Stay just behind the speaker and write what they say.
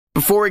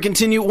Before we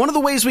continue, one of the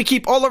ways we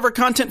keep all of our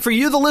content for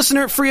you, the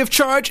listener, free of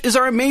charge is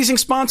our amazing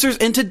sponsors,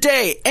 and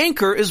today,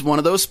 Anchor is one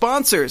of those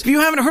sponsors. If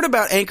you haven't heard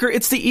about Anchor,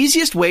 it's the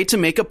easiest way to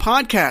make a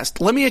podcast.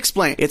 Let me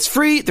explain. It's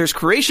free, there's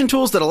creation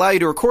tools that allow you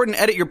to record and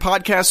edit your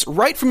podcasts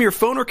right from your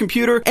phone or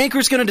computer.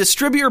 Anchor's going to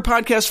distribute your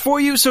podcast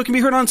for you so it can be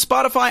heard on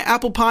Spotify,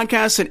 Apple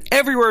Podcasts, and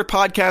everywhere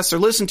podcasts are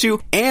listened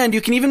to, and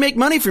you can even make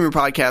money from your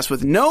podcast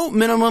with no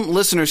minimum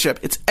listenership.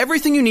 It's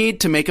everything you need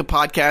to make a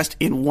podcast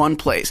in one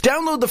place.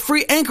 Download the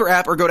free Anchor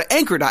app or go to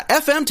anchor.fm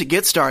to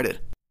get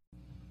started.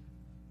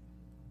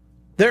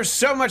 There's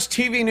so much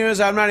TV news,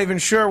 I'm not even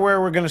sure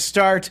where we're going to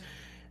start.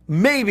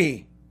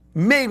 Maybe,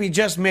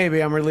 just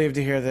maybe, I'm relieved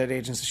to hear that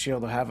Agents of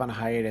S.H.I.E.L.D. will have on a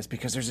hiatus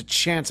because there's a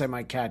chance I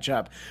might catch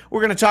up.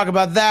 We're going to talk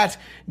about that,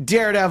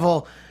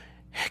 Daredevil,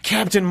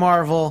 Captain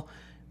Marvel,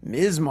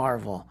 Ms.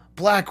 Marvel,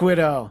 Black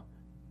Widow,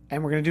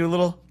 and we're going to do a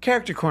little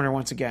character corner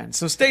once again.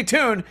 So stay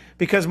tuned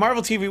because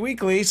Marvel TV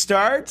Weekly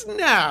starts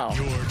now.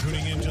 You're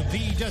tuning into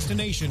the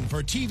destination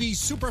for TV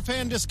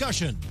superfan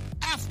discussion,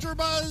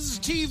 AfterBuzz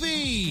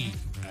TV.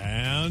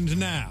 And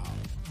now,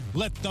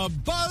 let the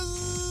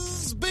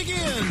buzz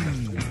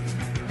begin.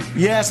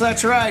 Yes,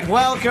 that's right.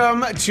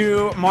 Welcome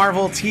to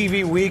Marvel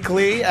TV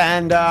Weekly,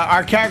 and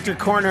our character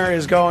corner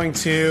is going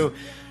to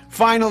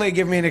finally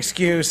give me an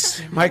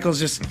excuse. Michael's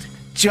just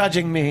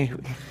judging me,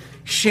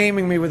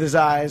 shaming me with his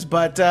eyes,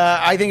 but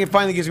I think it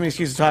finally gives me an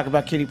excuse to talk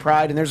about Kitty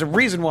Pryde, and there's a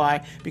reason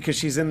why, because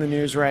she's in the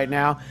news right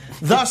now.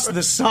 Thus,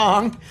 the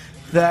song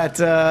that,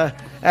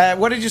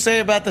 what did you say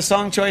about the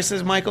song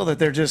choices, Michael, that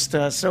they're just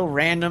so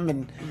random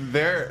and...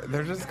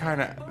 They're just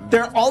kind of...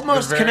 They're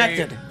almost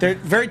connected. They're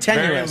very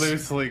tenuous. Very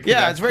loosely connected.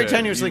 Yeah, it's very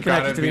tenuously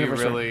connected to the universe.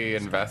 You've got to be really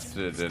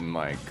invested in,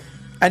 like...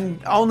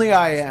 And only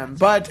I am.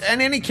 But in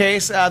any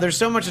case, there's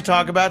so much to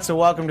talk about, so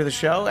welcome to the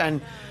show.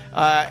 And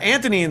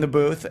Anthony in the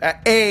booth,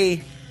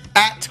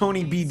 at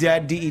Tony B.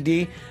 Dead,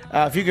 D-E-D.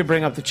 If you could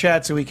bring up the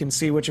chat so we can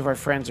see which of our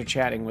friends are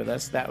chatting with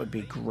us, that would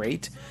be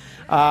great.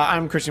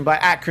 I'm Christian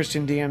Black, at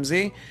Christian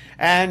DMZ.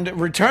 And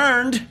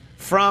returned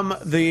from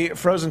the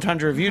frozen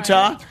tundra of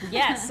Utah.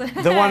 Yes.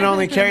 The one and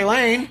only Carrie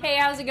Lane. Hey,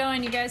 how's it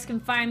going? You guys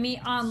can find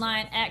me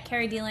online at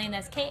Carrie D Lane.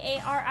 That's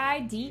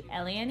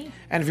K-A-R-I-D-L-A-N-E.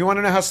 And if you want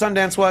to know how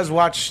Sundance was,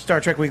 watch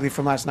Star Trek Weekly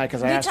from last night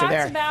because I asked her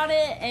there. We talked about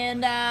it,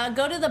 and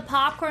go to the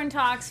Popcorn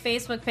Talks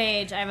Facebook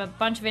page. I have a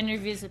bunch of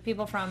interviews with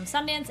people from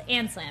Sundance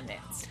and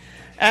Slamdance.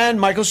 And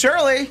Michael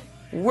Shirley.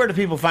 Where do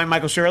people find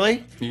Michael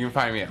Shirley? You can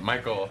find me at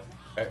Michael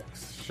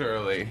X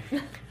Shirley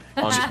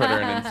on Twitter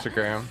and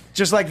Instagram.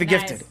 Just like the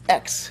Nice. Gifted.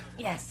 X.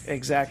 Yes.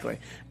 Exactly.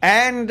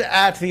 And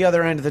at the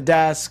other end of the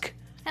desk,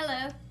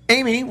 Hello.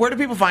 Amy, where do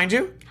people find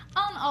you?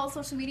 On all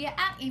social media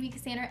at Amy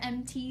Cassandra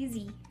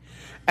MTZ.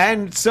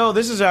 And so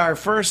this is our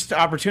first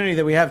opportunity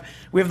that we have.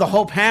 We have the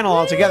whole panel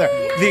all together.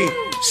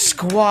 The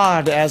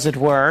squad, as it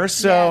were.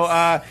 So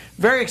Yes.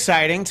 very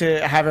exciting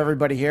to have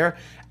everybody here.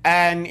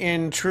 And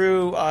in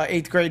true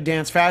 8th grade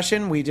dance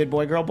fashion, we did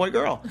boy, girl, boy,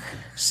 girl.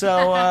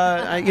 So,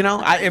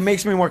 it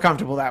makes me more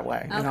comfortable that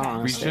way. In all We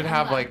honesty. should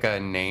have, like,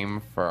 a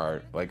name for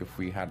our... Like, if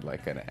we had,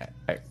 like, an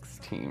X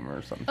team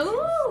or something.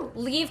 Ooh!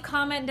 Leave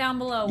comment down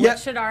below. Yeah. What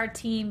should our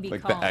team be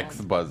Like called? the X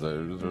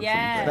Buzzers or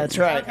Yes. something. That's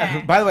right.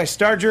 Okay. By the way,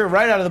 Star Drew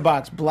right out of the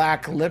box.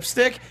 Black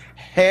lipstick.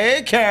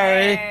 Hey,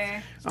 Carrie.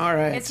 Hey. All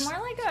right. It's more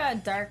like a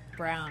dark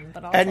brown,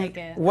 but I'll And take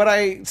it. what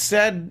I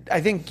said,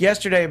 I think,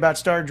 yesterday about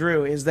Star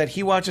Drew is that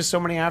he watches so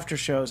many after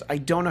shows. I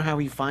don't know how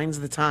he finds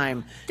the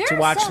time There to are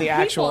watch some the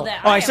people actual.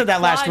 that Oh, I I said that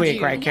last applaud week,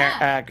 you. right,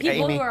 Yeah.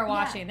 People Amy? who are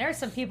watching, there are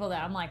some people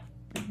that I'm like,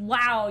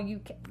 wow,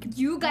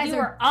 You guys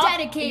are up.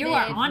 dedicated. You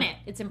are on it.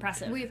 It's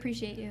impressive. We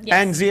appreciate you. Yes.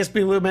 And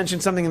ZSB Lou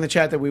mentioned something in the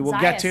chat that we will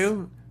get Zias.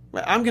 to.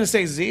 I'm going to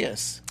say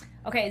Zeus.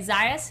 Okay,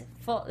 Zias.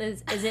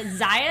 Is it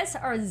Zias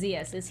or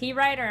Zeus? Is he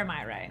right or am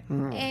I right?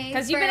 A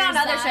 'Cause you've been for on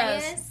other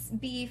Zias,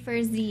 B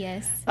for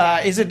Zeus.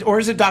 Is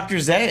it Dr.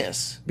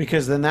 Zaius?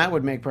 Because then that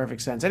would make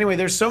perfect sense. Anyway,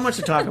 there's so much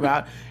to talk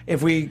about.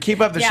 If we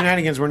keep up the Yeah.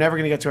 shenanigans, we're never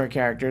going to get to our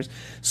characters.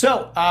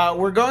 So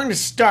we're going to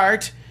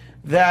start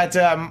that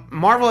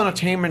Marvel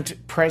Entertainment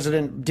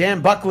president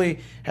Dan Buckley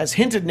has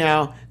hinted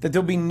now that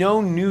there'll be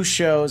no new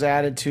shows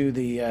added to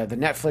the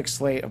Netflix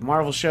slate of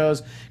Marvel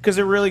shows because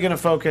they're really going to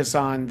focus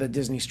on the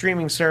Disney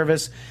streaming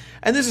service.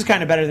 And this is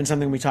kind of better than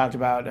something we talked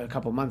about a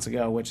couple months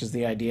ago, which is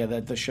the idea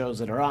that the shows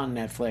that are on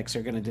Netflix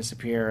are going to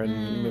disappear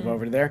and move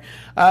over to there.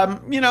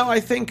 I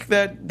think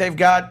that they've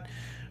got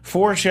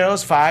 4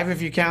 shows, 5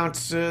 if you count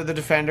the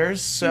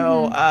Defenders.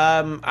 So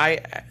I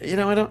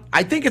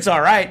think it's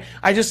all right.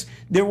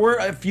 There were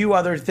a few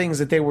other things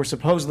that they were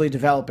supposedly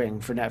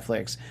developing for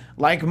Netflix,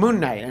 like Moon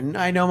Knight. And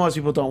I know most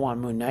people don't want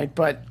Moon Knight,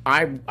 but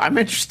I'm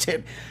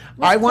interested.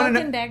 I want to Cloak know.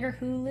 and Dagger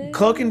Hulu?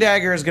 Cloak and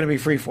Dagger is going to be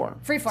freeform.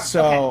 Freeform,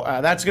 So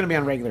that's going to be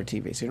on regular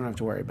TV, so you don't have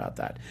to worry about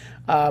that.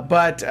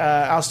 But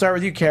I'll start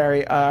with you,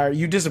 Carrie. Are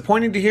you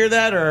disappointed to hear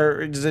that,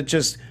 or does it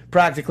just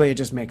practically it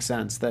just makes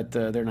sense that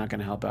they're not going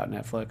to help out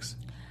Netflix?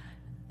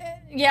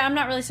 Yeah, I'm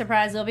not really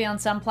surprised. They'll be on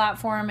some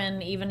platform,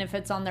 and even if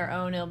it's on their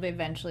own, it'll be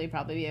eventually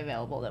probably be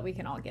available that we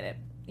can all get it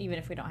even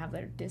if we don't have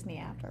their Disney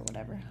app or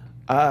whatever.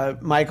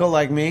 Michael,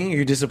 like me,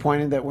 you're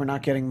disappointed that we're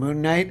not getting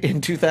Moon Knight in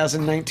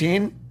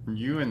 2019?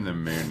 You and the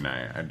Moon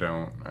Knight. I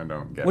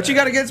don't get What it. you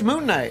got against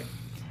Moon Knight?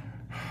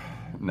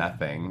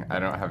 Nothing. I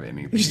don't have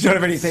anything. You just don't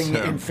have anything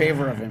So- in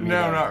favor of him.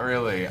 No, either. not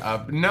really.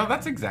 No,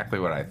 that's exactly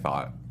what I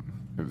thought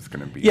it was going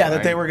to be. Yeah,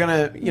 that they I- were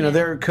gonna,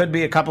 there could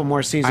be a couple more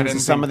I seasons didn't in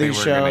some of think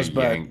these they were shows,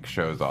 gonna but yank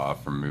shows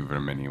off or move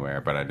them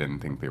anywhere. But I didn't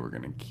think they were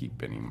going to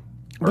keep any.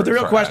 but the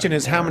real sorry, question add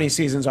is how more. many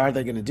seasons are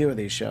they going to do of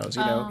these shows?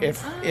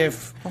 If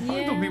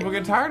Hopefully people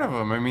get tired of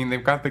them. I mean,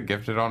 they've got The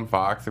Gifted on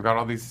Fox. They've got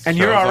all these. and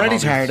shows you're on already all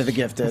these- tired of The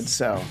Gifted,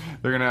 so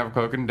They're gonna have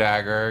Cloak and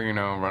Dagger,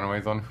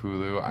 Runaways on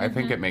Hulu. I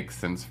think Mm-hmm. it makes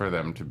sense for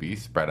them to be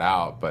spread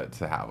out, but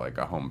to have like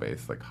a home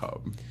base like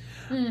hub.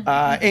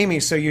 Amy,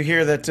 so you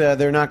hear that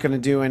they're not going to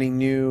do any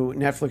new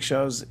Netflix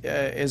shows.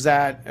 Is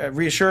that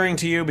reassuring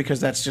to you because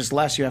that's just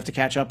less you have to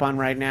catch up on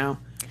right now?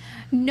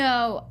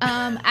 No,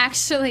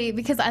 actually,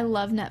 because I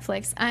love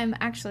Netflix, I'm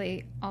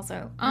actually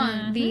also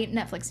on the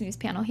Netflix news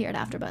panel here at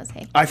AfterBuzz.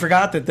 Hey, I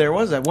forgot that there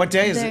was that. What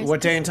day is it? There's- What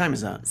day and time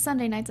is that?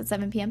 Sunday nights at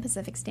 7 p.m.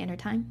 Pacific Standard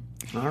Time.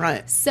 All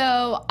right.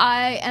 So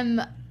I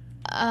am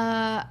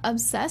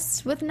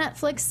obsessed with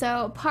Netflix.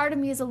 So part of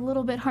me is a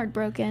little bit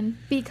heartbroken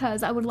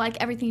because I would like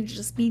everything to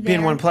just be there. Be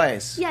in one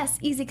place. Yes,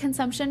 easy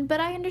consumption, but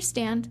I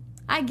understand.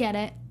 I get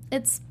it.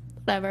 It's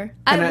whatever.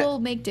 And I a- will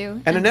make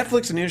do. And a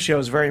Netflix news show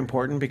is very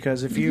important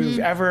because if you've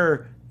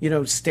ever,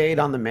 stayed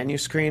on the menu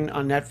screen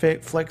on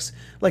Netflix,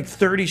 like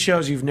 30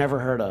 shows you've never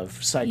heard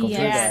of cycle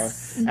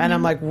Yes. through there. And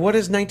I'm like, what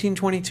is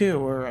 1922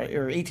 or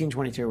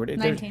 1822?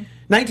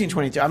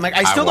 1922. I'm like,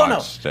 I still don't know.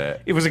 watched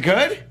it. Was it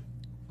good?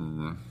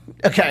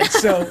 Okay,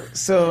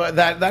 so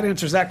that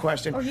answers that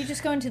question. Or you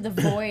just go into the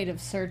void of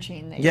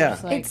searching. That Yeah. You're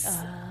just like, It's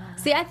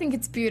see, I think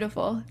it's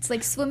beautiful. It's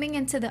like swimming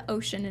into the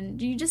ocean,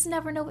 and you just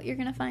never know what you're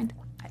gonna find.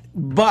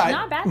 But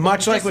not bad. much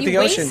It's like just with you the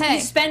ocean, waste- Hey.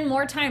 You spend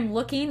more time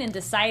looking and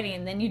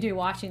deciding than you do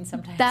watching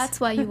sometimes. That's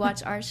why you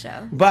watch our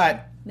show.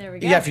 but There we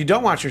go. yeah, if you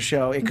don't watch your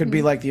show, it could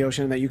be like the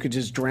ocean that you could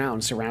just drown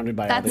surrounded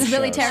by all That's these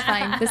really shows.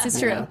 terrifying. This is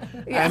true.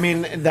 I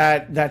mean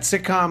that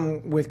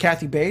sitcom with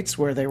Kathy Bates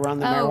where they run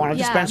the marijuana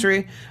yeah.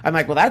 dispensary. I'm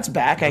like, well, that's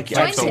back. That's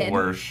the Disjointed.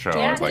 worst show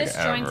Yeah, I've like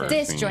disjointed. ever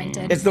Disjointed.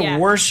 seen. It's the Yeah.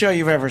 worst show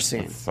you've ever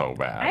seen. So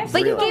bad.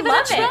 But you gave it a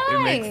love it. try.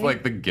 It makes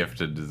like The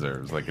Gifted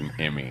deserves like an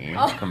Emmy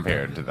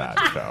compared to that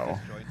show.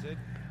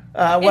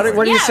 What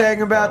are you yeah.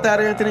 saying about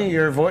that, Anthony?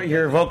 Your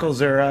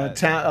vocals are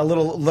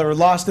they're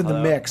lost in the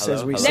Hello? mix, as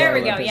Hello? we Hello? say. There we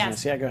in go, business.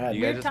 yes. Yeah, go ahead.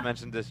 You guys ta- just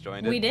mentioned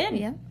Disjointed. We did.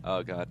 Yeah.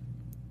 Oh god,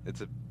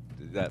 it's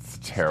that's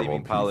terrible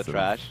steaming pile piece of of-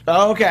 trash.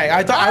 Oh, okay,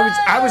 I thought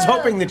I was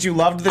hoping that you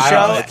loved the I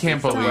show. can't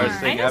It's the believe worst I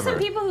thing know some ever.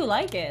 people who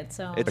like it.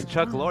 So It's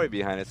Chuck Lorre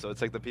behind it, so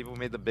it's like the people who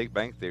made the Big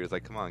Bang Theory. It's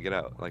like, come on, get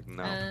out. Like,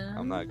 no,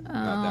 I'm not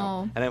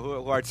down. And then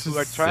who are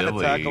just trying to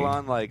silly. tackle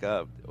on like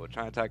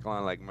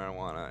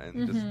marijuana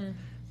and just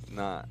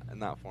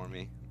not for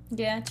me.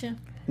 Gotcha.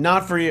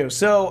 Not for you.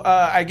 So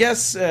I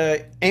guess,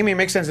 Amy, it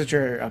makes sense that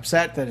you're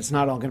upset that it's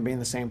not all going to be in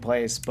the same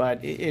place,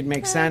 but it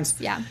makes sense.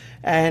 yeah.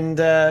 And,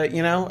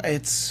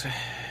 it's,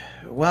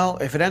 well,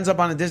 if it ends up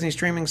on a Disney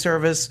streaming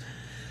service,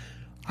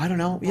 I don't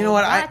know. You know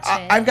what? watch it.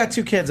 I've got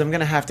two kids. I'm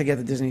going to have to get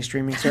the Disney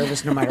streaming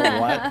service no matter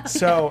what.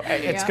 So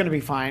it's going to be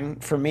fine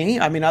for me.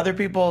 I mean, other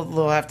people,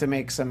 they'll have to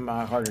make some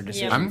harder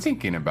decisions. I'm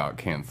thinking about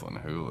canceling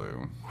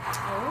Hulu.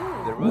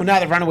 Well, now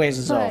the Runaways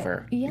is But,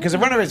 over. yeah. Because the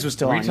Runaways was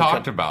still on. We You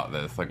talked could- about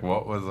this. Like,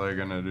 what was I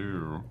gonna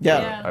do?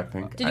 Yeah. I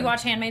think. Did you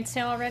watch Handmaid's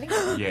Tale already?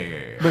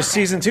 Yeah. But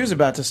season 2 is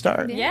about to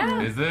start.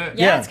 Yeah. Is it?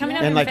 Yeah, it's coming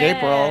up in like Feb-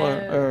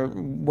 April or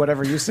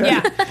whatever you said.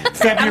 Yeah.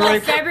 February,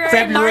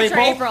 February, March or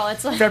April.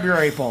 It's like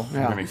February, April. I'm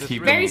Yeah. gonna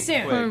keep very it.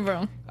 soon.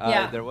 Quick.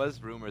 Yeah. There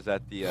was rumors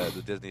that the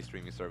Disney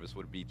streaming service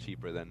would be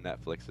cheaper than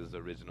Netflix's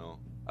original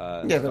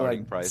Yeah, they're starting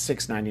like price.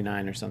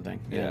 $6.99 or something.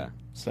 Yeah.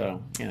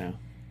 So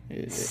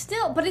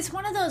Still, but it's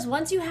one of those.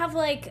 Once you have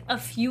like a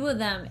few of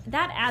them,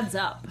 that adds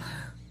up.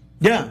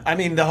 yeah. I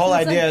mean, the whole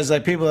It's idea like- is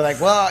like people are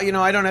like, well,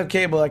 I don't have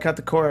cable. I cut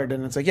the cord,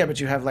 and it's like, yeah, but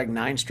you have like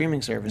 9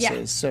 streaming services,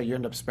 Yeah. so you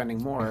end up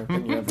spending more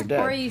than you ever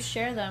Or did. you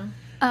share them.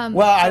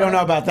 Well, I don't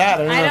know about that. I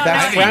don't know I if don't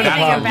that's know frowned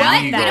anything upon.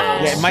 about What?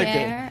 that. Yeah, it might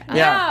Share? be.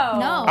 Yeah.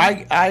 No.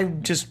 I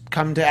just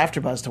come to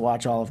AfterBuzz to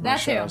watch all of my That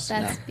too. shows.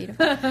 That's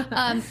beautiful.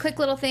 Quick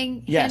little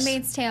thing. Yes.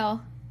 Handmaid's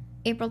Tale,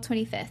 April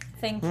 25th.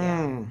 Thank you.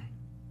 Hmm.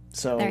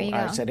 So There you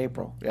I go. said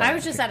April. Yeah. I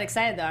was just that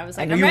excited though. I was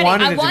like, know I'm you ready.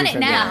 wanted I it to want be it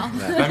now.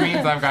 February. That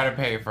means I've got to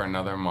pay for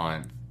another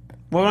month.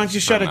 Well, why don't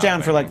you shut it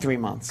down for like nothing. 3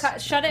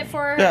 months? Shut it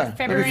for Yeah, that'd be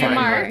February fine. and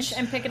March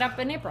and pick it up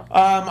in April.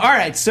 All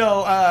right,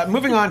 so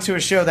moving on to a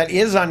show that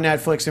is on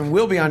Netflix and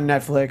will be on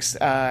Netflix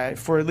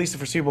for at least the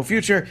foreseeable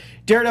future,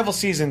 Daredevil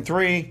Season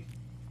 3.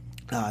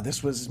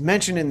 This was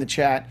mentioned in the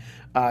chat.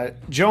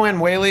 Joanne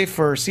Whaley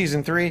for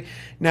Season 3.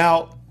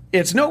 Now,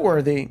 it's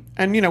noteworthy,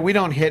 and we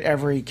don't hit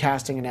every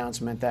casting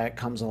announcement that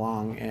comes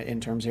along in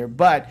terms here,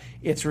 but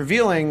it's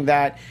revealing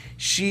that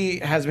she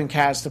has been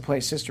cast to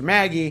play Sister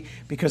Maggie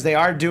because they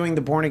are doing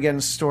the Born Again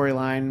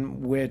storyline,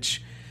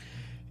 which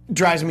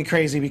drives me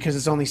crazy because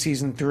it's only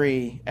season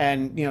 3,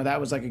 and that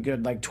was like a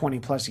good 20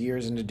 plus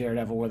years into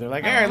Daredevil, where they're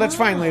like, all right, let's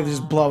finally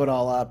just blow it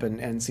all up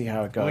and see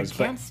how it Well, goes.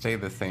 they can't stay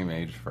the same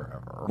age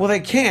forever. Well, they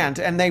can't,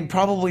 and they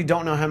probably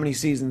don't know how many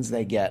seasons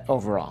they get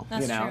overall.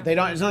 That's true. They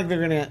don't. It's not like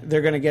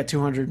they're gonna get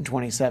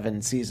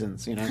 227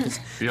 seasons. 'cause You don't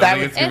think that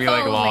it's gonna be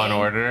like Law and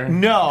only. Order?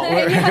 no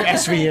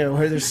SVU.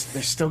 Where they're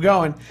still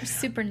going.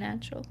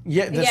 Supernatural.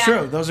 Yeah, that's Yeah.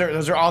 true. Those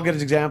are all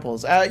good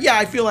examples.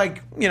 I feel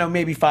like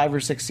maybe 5 or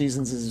 6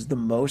 seasons is the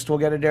most we'll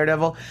get a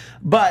Daredevil,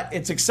 but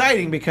it's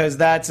exciting because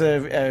that's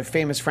a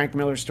famous Frank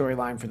Miller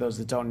storyline. For those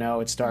that don't know,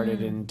 it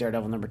started in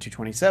Daredevil number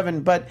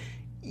 227, but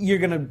you're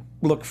gonna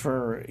look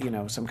for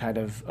some kind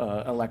of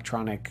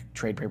electronic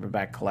trade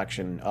paperback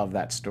collection of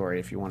that story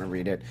if you want to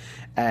read it,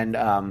 and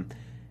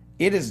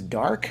it is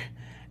dark.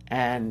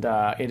 And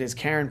it is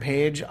Karen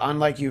Page,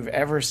 unlike you've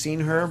ever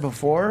seen her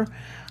before.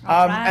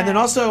 And then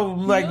also,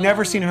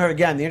 never seen her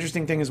again. The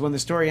interesting thing is when the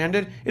story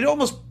ended, it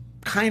almost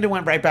kind of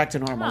went right back to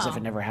normal as if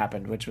it never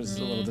happened, which was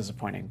a little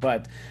disappointing.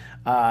 But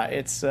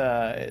it's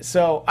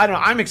so I don't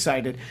know. I'm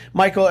excited.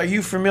 Michael, are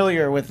you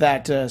familiar with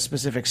that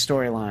specific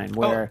storyline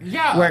where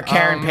where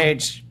Karen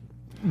Page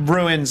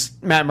ruins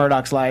Matt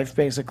Murdock's life,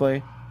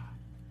 basically?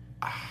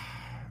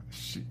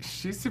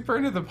 She's super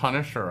into the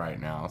Punisher right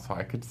now, so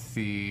I could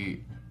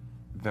see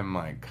them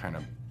kind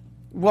of.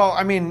 Well,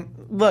 I mean,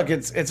 look,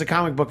 it's a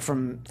comic book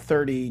from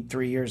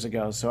 33 years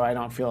ago, so I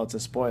don't feel it's a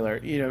spoiler.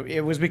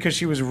 It was because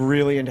she was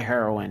really into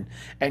heroin,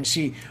 and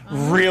she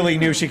really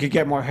knew she could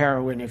get more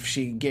heroin if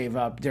she gave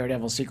up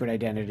Daredevil's secret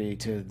identity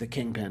to the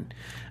Kingpin,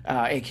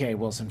 aka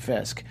Wilson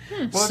Fisk.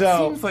 Well,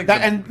 So it seems like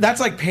and that's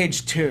like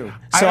page 2.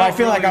 I So I don't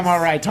feel like really I'm all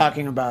right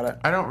talking about it.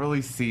 I don't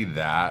really see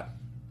that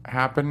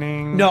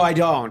happening. No, I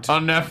don't.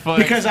 On Netflix.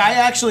 Because I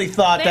actually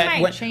thought They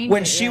that might change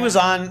when it, she yeah. was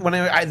on,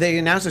 they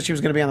announced that she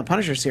was going to be on the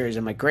Punisher series,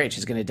 I'm like, great,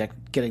 she's going to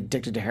get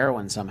addicted to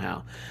heroin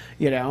somehow.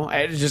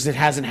 It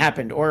hasn't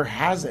happened, or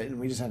has it? And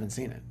we just haven't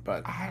seen it.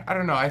 But I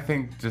don't know. I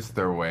think just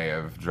their way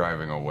of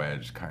driving a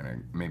wedge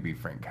maybe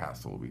Frank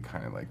Castle will be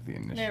kind of like the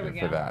initiative for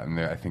go. that. And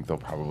I think they'll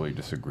probably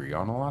disagree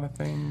on a lot of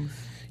things.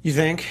 you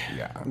think?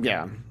 Yeah.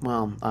 Yeah.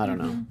 Well, I don't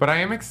know. But I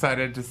am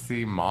excited to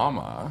see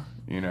Mama,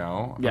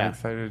 I'm Yeah.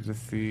 excited to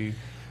see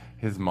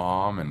his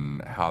mom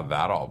and how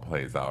that all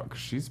plays out, because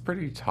she's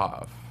pretty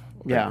tough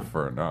Yeah.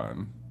 for a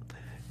nun.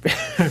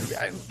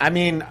 I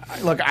mean,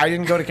 look, I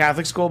didn't go to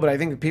Catholic school, but I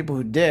think the people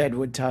who did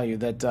would tell you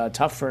that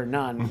tough for a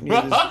nun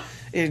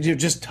you're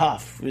just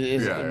tough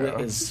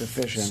is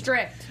sufficient.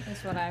 Strict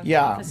is what I.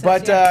 Yeah, emphasis,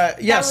 but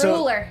That so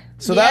ruler.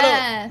 so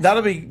Yes.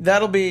 that'll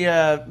be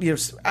I'm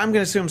going to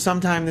assume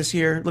sometime this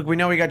year. Look, we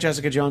know we got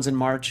Jessica Jones in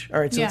March. All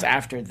right, so it's Yeah.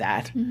 after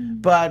that,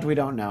 but we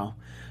don't know.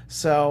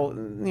 So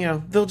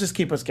they'll just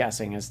keep us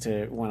guessing as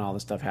to when all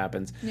this stuff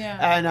happens. Yeah.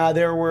 And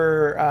there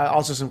were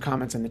also some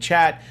comments in the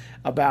chat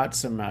about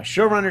some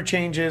showrunner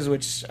changes,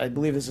 which I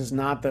believe this is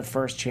not the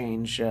first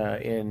change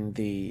in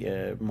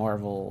the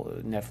Marvel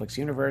Netflix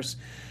universe.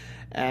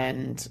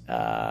 And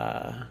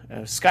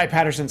Sky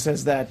Patterson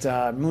says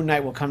that Moon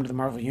Knight will come to the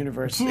Marvel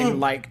Universe in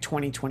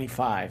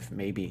 2025,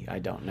 maybe. I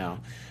don't know.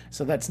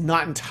 So that's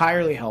not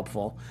entirely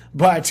helpful,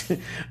 but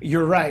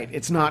you're right.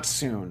 It's not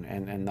soon,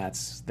 and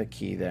that's the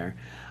key there.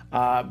 So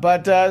I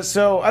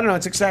don't know.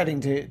 It's exciting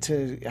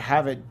to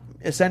have it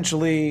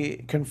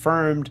essentially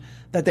confirmed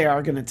that they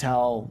are going to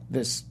tell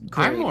this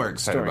great I'm more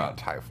excited story. about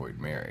Typhoid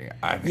Mary.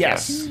 I think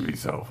Yes. that's going to be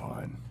so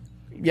fun.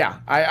 Yeah,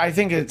 I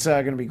think it's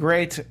going to be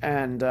great.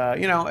 And,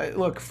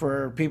 look,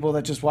 for people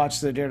that just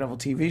watched the Daredevil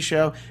TV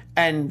show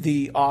and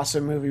the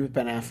awesome movie with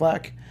Ben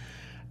Affleck.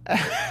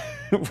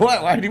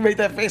 What? Why did you make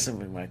that face at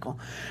me, Michael?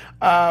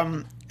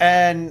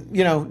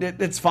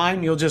 It's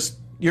fine.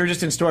 You're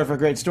just in store for a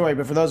great story.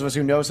 But for those of us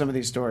who know some of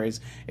these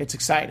stories, it's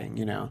exciting.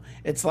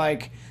 It's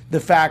like the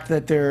fact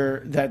that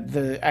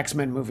the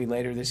X-Men movie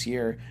later this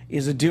year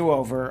is a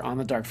do-over on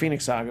the Dark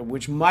Phoenix saga,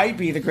 which might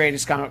be the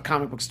greatest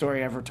comic book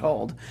story ever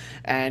told.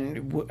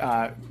 And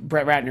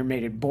Brett Ratner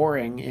made it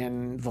boring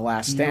in The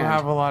Last Stand. You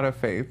have a lot of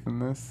faith in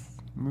this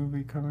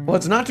movie coming Well,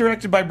 it's not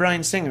directed by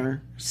Bryan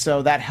Singer,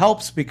 so that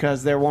helps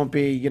because there won't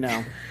be,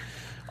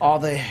 all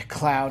the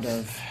cloud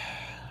of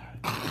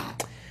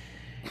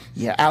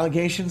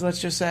allegations,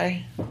 let's just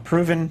say.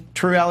 Proven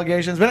true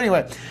allegations. But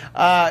anyway,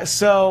 I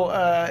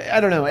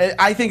don't know.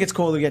 I think it's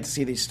cool to get to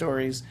see these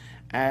stories.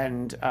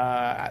 And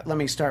let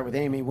me start with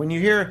Amy. When you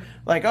hear,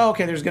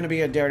 there's going to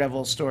be a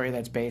Daredevil story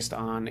that's based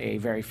on a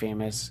very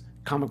famous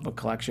comic book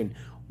collection,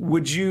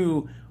 would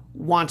you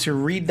want to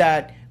read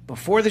that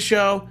before the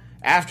show,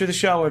 after the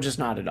show, or just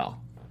not at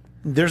all?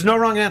 There's no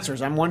wrong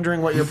answers. I'm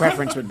wondering what your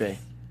preference would be.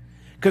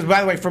 Because,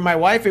 by the way, for my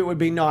wife, it would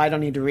be, no, I don't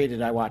need to read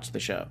it. I watch the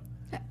show.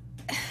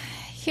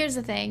 Here's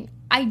the thing.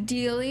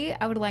 Ideally,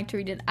 I would like to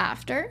read it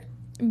after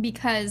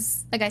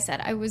because, like I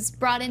said, I was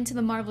brought into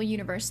the Marvel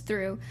Universe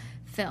through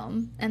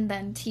film and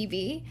then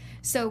TV.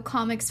 So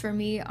comics for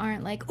me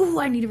aren't like, ooh,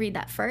 I need to read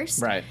that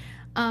first. Right.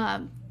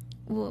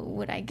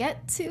 Would I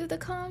get to the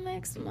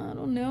comics? I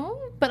don't know.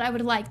 But I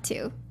would like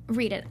to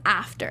read it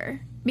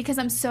after because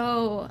I'm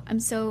so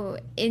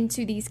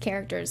into these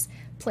characters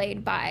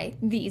played by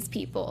these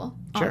people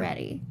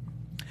already.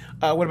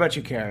 What about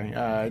you,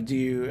 Carrie? Do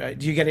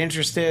you get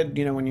interested?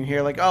 When you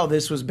hear like, oh,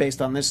 this was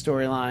based on this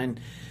storyline.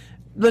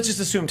 Let's just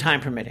assume time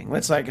permitting.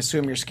 Let's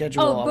assume your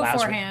schedule allows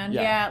beforehand.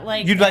 for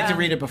you'd like to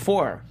read it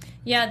before.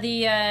 Yeah,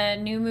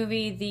 the new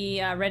movie,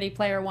 the Ready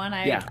Player One.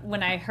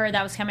 When I heard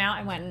that was coming out,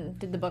 I went and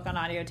did the book on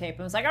audio tape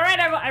and was like, all right,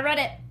 I read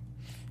it.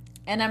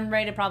 And I'm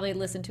ready to probably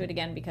listen to it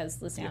again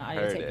because listening on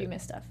audio tape, you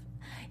miss stuff.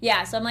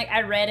 Yeah, so I'm like,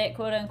 I read it,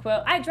 quote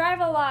unquote. I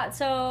drive a lot,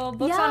 so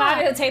books on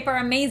audio tape are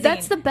amazing.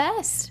 That's the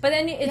best. But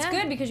then it's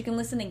good because you can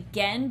listen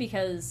again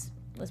because,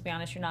 let's be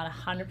honest, you're not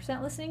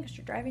 100% listening because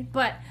you're driving.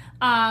 But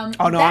I'm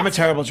a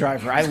terrible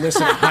driver. I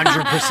listen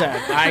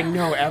 100%. I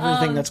know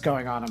everything that's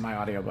going on in my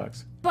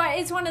audiobooks. But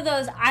it's one of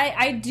those,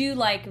 I do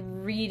like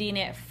reading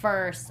it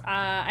first.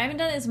 I haven't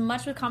done it as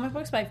much with comic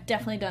books, but I've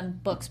definitely done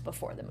books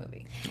before the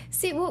movie.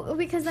 See, well,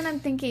 because then I'm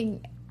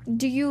thinking,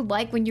 do you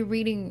like when you're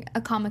reading a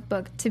comic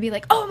book to be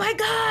like, oh my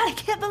God, I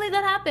can't believe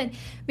that happened?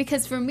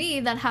 Because for me,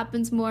 that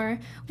happens more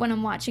when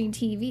I'm watching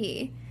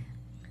TV.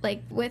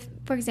 Like with,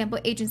 for example,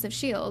 Agents of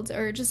S.H.I.E.L.D.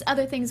 or just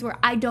other things where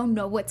I don't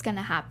know what's going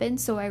to happen,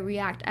 so I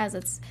react as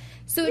it's...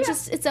 So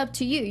it's up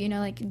to you,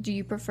 do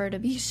you prefer to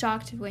be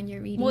shocked when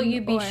you're reading? Will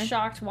you be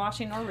shocked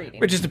watching or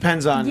reading? It just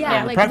depends on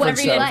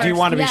preference. Do you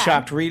want to be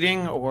shocked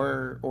reading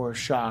or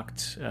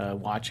shocked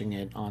watching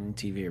it on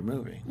TV or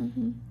movie?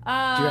 Mm-hmm. Do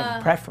you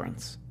have a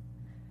preference?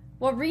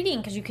 Well, reading,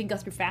 because you can go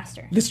through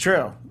faster. It's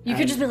true. You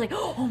could just be like,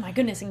 oh my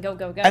goodness, and go.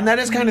 And that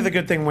is kind of the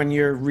good thing when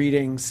you're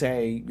reading,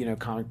 say,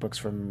 comic books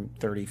from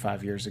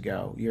 35 years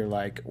ago. You're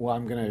like, well,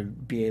 I'm going to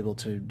be able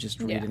to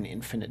just read an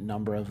infinite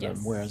number of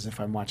them. Whereas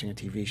if I'm watching a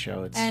TV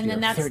show, it's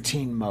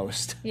 13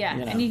 most. Yeah,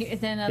 and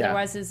then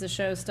otherwise is the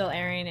show still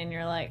airing, and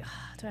you're like,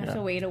 do I have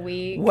to wait a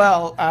week?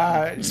 Well,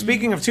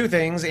 speaking of two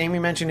things, Amy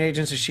mentioned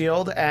Agents of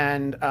S.H.I.E.L.D.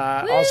 And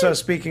also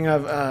speaking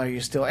of you're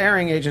still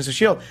airing Agents of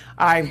S.H.I.E.L.D.,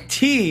 I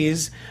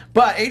tease,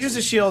 but Agents of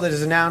S.H.I.E.L.D. that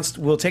is announced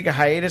will take a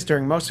hiatus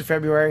during most of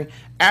February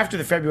after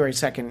the February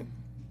 2nd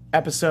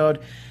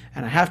episode.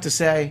 And I have to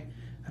say,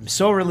 I'm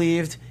so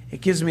relieved.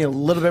 It gives me a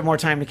little bit more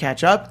time to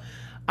catch up.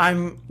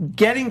 I'm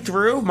getting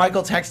through.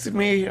 Michael texted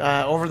me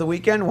over the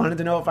weekend, wanted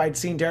to know if I'd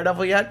seen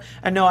Daredevil yet,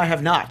 and no, I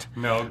have not.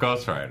 No,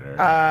 Ghost Rider.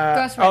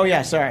 Ghost Rider. Oh,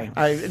 yeah, sorry.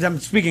 I'm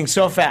speaking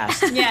so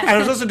fast. Yeah. And I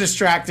was also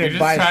distracted You're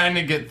just trying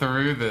to get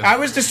through this. I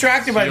was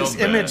distracted by this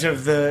Shield image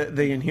of the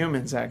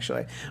Inhumans,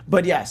 actually.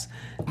 But yes,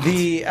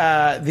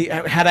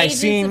 had I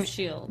seen of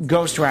S.H.I.E.L.D.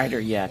 Ghost Rider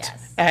yet,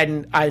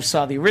 and I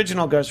saw the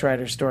original Ghost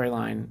Rider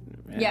storyline.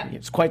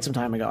 It's quite some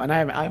time ago, and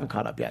I haven't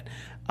caught up yet.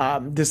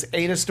 This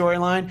Ada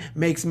storyline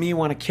makes me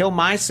want to kill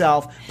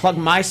myself, plug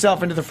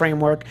myself into the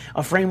framework,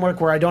 a framework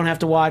where I don't have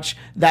to watch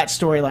that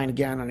storyline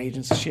again on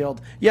Agents of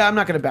S.H.I.E.L.D. Yeah, I'm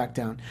not going to back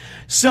down.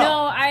 So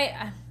no,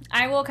 I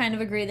will kind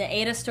of agree that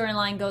Ada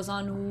storyline goes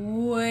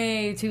on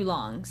way too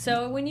long.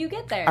 So when you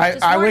get there,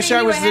 I wish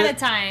I was ahead of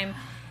time.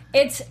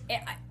 It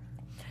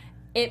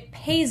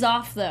pays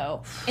off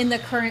though in the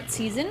current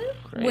season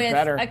with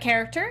a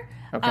character.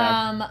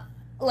 Okay.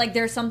 Like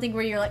there's something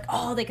where you're like,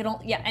 oh, they could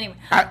only anyway.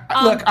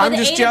 Look, I'm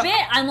just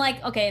I'm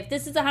like, okay, if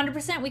this is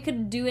 100%, we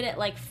could do it at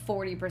like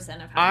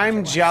 40% of.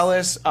 I'm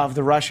jealous of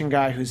the Russian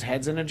guy whose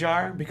head's in a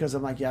jar because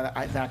I'm like,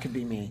 that could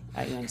be me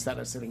instead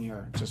of sitting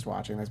here just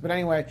watching this. But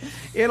anyway,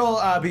 it'll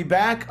be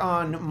back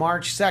on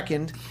March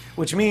 2nd,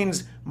 which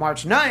means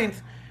March 9th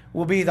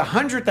will be the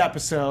 100th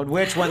episode.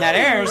 Which when that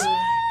airs,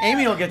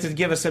 Amy will get to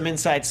give us some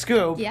inside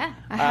scoop. Yeah,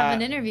 I have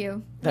an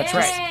interview. That's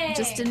right.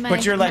 Just in my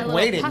But you're like my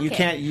waiting.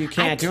 pocket. You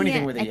can't do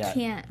anything with it yet. I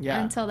can't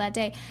until that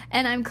day.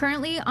 And I'm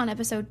currently on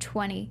episode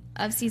 20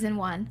 of season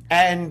 1.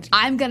 And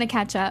I'm gonna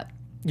catch up.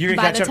 You're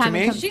gonna catch up to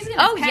me? She's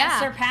gonna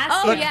surpass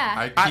Oh you.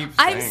 yeah.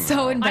 I'm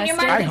so invested. On your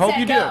mark, I hope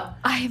you do.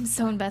 I am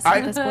so invested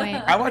at this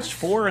point. I watched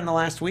 4 in the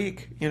last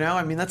week.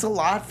 I mean, that's a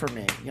lot for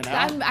me.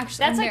 I'm That's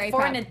like very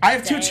 4 proud. in a I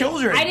have 2 day.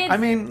 children. I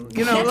mean, That's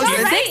listen, all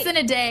right. 6 in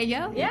a day,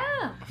 yo.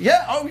 Yeah.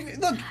 Yeah. Oh,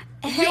 look.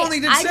 Hey, you only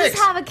did I 6. just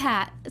have a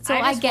cat, so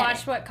I just get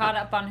watched it. what caught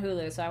up on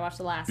Hulu, so I watched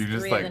the last You just,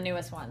 3 of the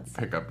newest ones.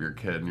 Pick up your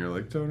kid and you're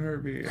like, don't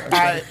hurt me.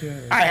 I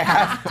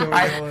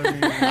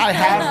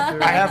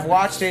have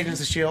watched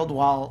Agents of S.H.I.E.L.D.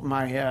 while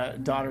my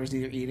daughter is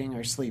either eating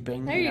or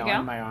sleeping There you go.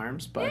 in my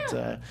arms. But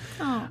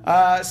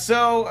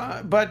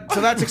so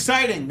that's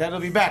exciting.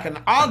 That'll be back,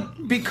 and I'll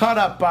be caught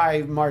up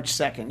by March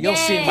 2nd. You'll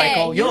see,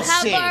 Michael. You'll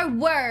have see. our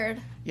word.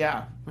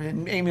 Yeah,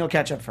 and Amy will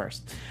catch up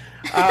first.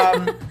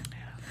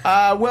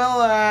 Let's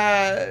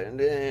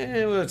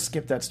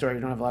skip that story.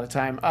 We don't have a lot of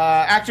time.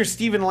 Actor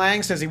Stephen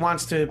Lang says he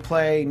wants to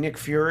play Nick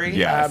Fury,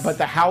 Yes. but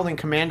the Howling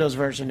Commandos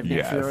version of Nick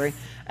Yes. Fury,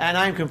 and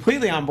I'm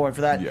completely on board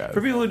for that. Yes. For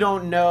people who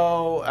don't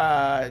know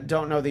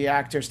the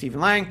actor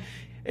Stephen Lang,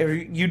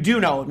 if you do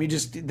know him. You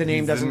just the name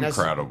He's doesn't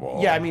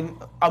incredible. Yeah, I mean,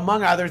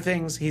 among other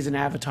things, he's an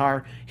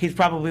Avatar. He's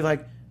probably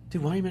like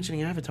Dude, why are you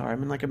mentioning Avatar?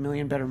 I'm in like a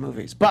million better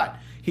movies. But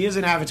he is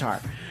in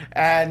Avatar.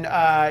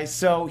 And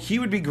so he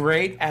would be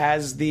great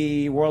as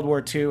the World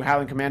War II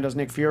Howling Commandos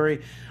Nick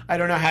Fury. I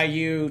don't know how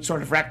you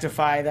sort of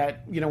rectify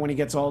that, when he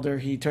gets older,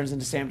 he turns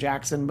into Sam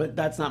Jackson, but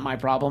that's not my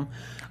problem.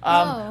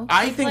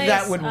 I think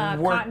that would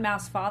work.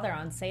 Cottonmouth's father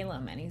on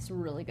Salem, and he's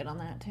really good on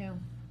that, too.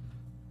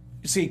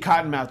 See,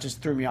 Cottonmouth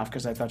just threw me off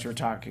because I thought you were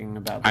talking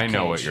about I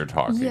know what you're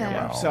talking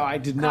about. So I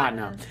did not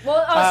know.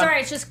 Well,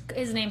 sorry, it's just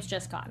his name's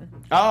just Cotton.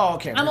 Oh,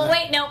 okay.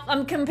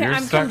 I'm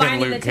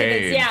combining the two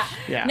things.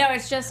 Yeah. No,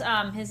 it's just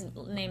his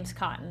name's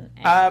Cotton.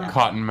 And,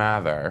 Cotton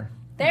Mather.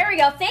 There we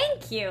go.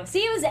 Thank you. See,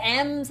 it was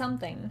M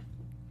something.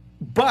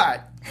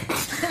 But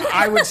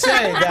I would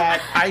say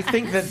that I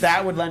think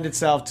that would lend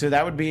itself to,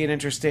 that would be an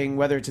interesting,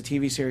 whether it's a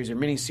TV series or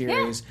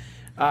miniseries,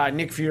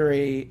 Nick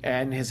Fury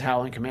and his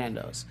Howling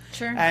Commandos.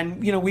 Sure.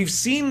 And, we've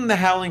seen the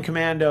Howling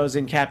Commandos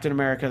in Captain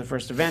America, the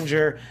First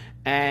Avenger,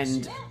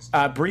 and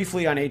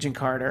briefly on Agent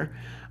Carter.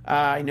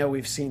 I know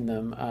we've seen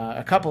them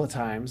a couple of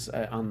times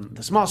on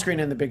the small screen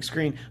and the big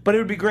screen, but it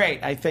would be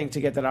great, I think,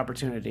 to get that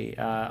opportunity.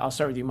 I'll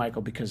start with you,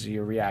 Michael, because of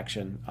your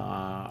reaction.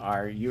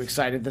 Are you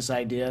excited this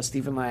idea,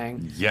 Stephen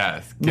Lang?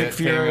 Yes. Nick Get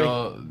Fury.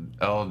 Samuel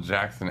L.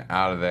 Jackson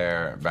out of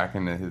there, back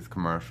into his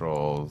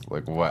commercials,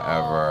 like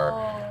whatever.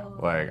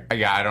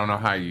 I don't know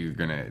how you're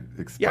going to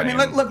explain. Yeah,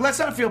 I mean, look, let's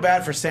not feel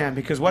bad for Sam,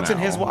 because what's in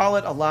his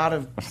wallet? A lot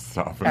of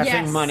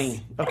effing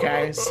money,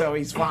 okay? So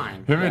he's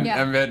fine. Him and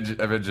I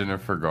met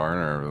Jennifer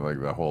Garner,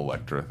 like the whole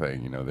Elektra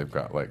thing, they've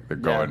got they're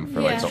going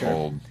for the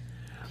old.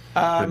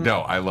 But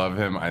no, I love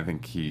him. I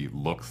think he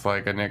looks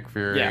like a Nick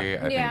Fury.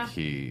 I think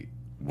he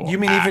will. You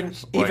mean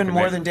even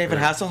more than David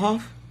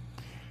Hasselhoff?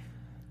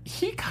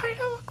 He kind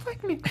of looks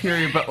like Nick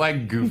Fury, but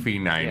like goofy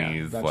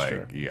 90s.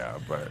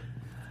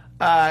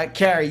 But.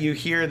 Carrie, you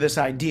hear this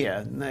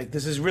idea.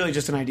 This is really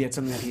just an idea. It's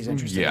something that he's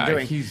interested in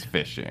doing. He's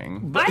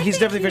fishing. But he's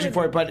definitely fishing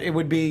for it, but it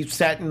would be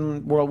set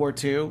in World War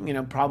II.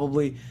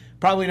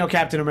 Probably no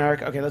Captain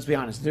America. Okay, let's be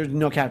honest. There's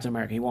no Captain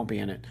America. He won't be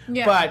in it.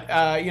 Yeah. But,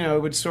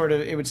 it would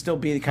still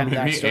be kind of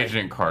that story.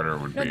 Agent Carter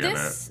would be in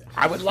it.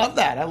 I would love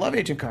that. I love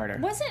Agent Carter.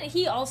 Wasn't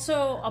he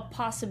also a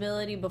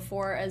possibility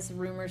before as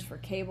rumors for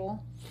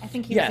Cable? I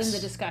think he was in the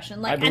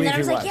discussion. I believe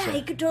he was.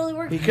 He could totally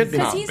work. He could be.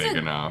 Not big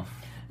enough.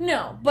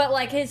 No,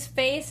 but his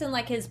face and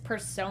his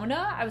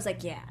persona, I was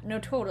like, yeah, no,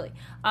 totally.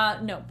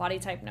 No, body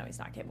type, no, he's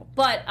not Cable.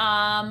 But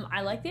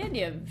I like the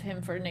idea of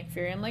him for Nick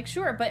Fury. I'm like,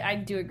 sure, but I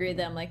do agree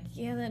that I'm like,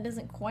 yeah, that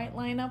doesn't quite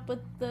line up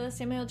with the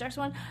Samuel L.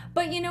 Jackson one.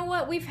 But you know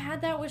what? We've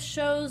had that with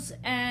shows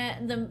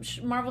and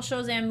the Marvel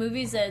shows and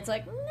movies that it's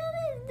like,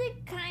 they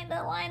kind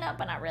of line up,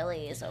 but not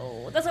really.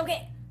 So that's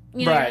okay.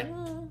 Right.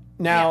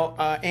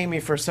 Now, Amy,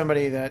 for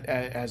somebody that,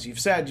 as you've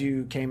said,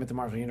 you came at the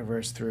Marvel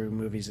Universe through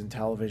movies and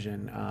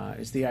television,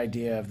 is the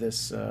idea of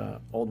this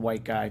old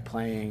white guy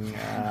playing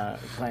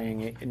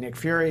Nick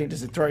Fury,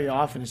 does it throw you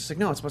off? And it's just like,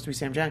 no, it's supposed to be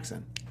Sam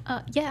Jackson.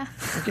 Yeah.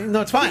 Okay,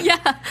 no, it's fine.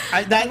 Yeah.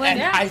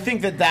 I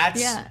think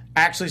that's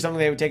actually something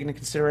they would take into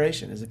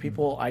consideration, is that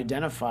people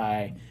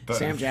identify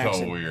Sam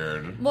Jackson. So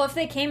weird. Well, if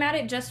they came at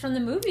it just from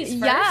the movies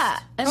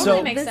first,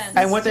 totally makes sense.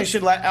 And what they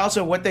should let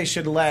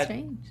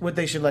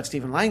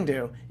Stephen Lang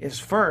do is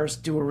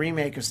first do a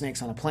remake of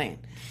Snakes on a Plane.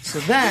 So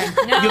then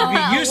you'll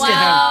be used to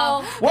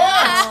him.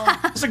 What?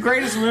 It's the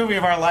greatest movie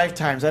of our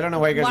lifetimes. I don't know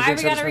why you guys are being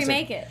so we gotta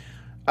remake it?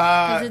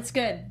 Because it's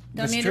good.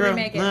 Don't need to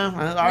remake it. No,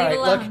 all right,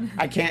 look,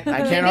 I can't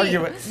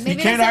argue it. You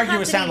can't argue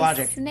with sound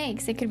logic.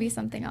 Snakes. It could be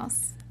something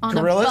else. On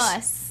Gorillas? A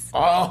bus.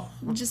 Oh.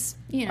 Just,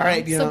 all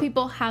right, so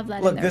people have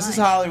that look, in their this mind. is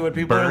Hollywood.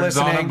 People are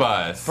listening. Birds on a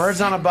bus.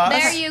 Birds on a bus.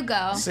 There you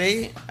go.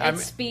 See?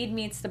 It's Speed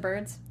meets the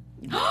Birds.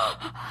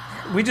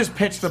 We just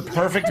pitched the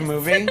perfect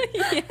movie.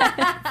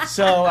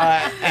 So,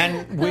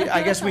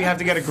 I guess we have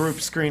to get a group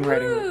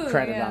screenwriting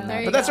credit on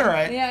that. But that's all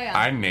right. Yeah.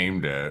 I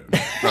named it.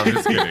 No, I'm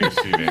just kidding.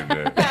 She named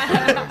it.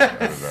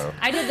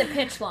 I did the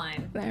pitch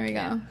line. There we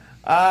go.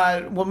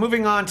 Well,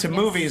 moving on to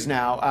movies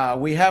now.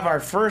 We have our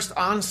first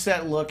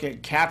on-set look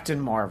at Captain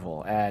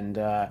Marvel, and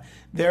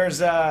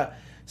there's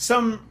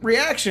some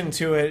reaction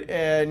to it,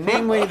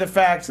 namely the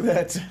fact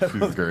that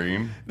she's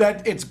green.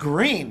 That it's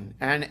green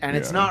and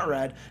it's not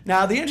red.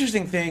 Now, the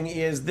interesting thing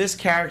is this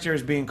character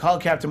is being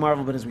called Captain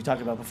Marvel, but as we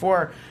talked about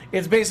before,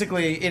 it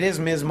is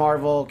Ms.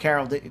 Marvel,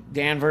 Carol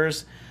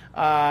Danvers,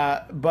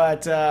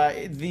 but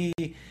the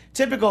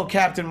typical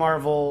Captain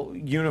Marvel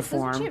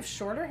uniform. Doesn't she have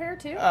shorter hair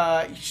too?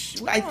 I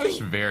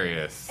think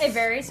various. It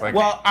varies. Like,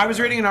 well, I was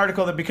reading an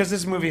article that because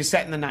this movie is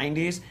set in the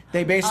 90s,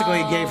 they basically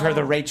gave her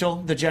the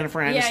the Jennifer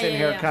Aniston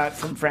haircut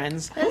from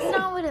Friends. That's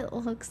not what it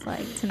looks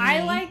like to me.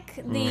 I like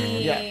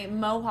the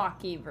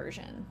mohawky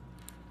version.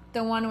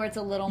 The one where it's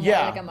a little more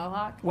like a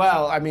mohawk.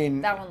 Well, I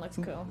mean, that one looks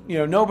cool.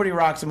 Nobody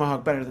rocks a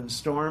mohawk better than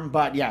Storm,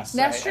 but yes,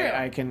 that's true.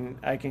 I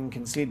can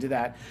concede to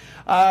that.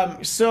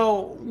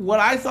 So what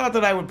I thought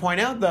that I would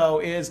point out,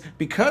 though, is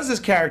because this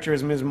character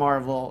is Ms.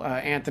 Marvel,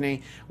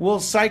 Anthony,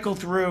 we'll cycle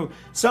through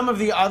some of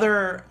the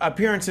other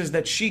appearances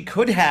that she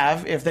could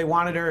have if they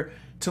wanted her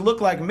to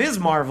look like Ms.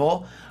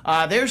 Marvel.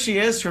 There she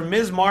is from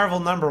Ms. Marvel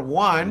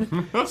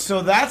 #1.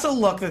 So that's a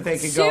look that they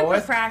could go with.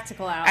 Super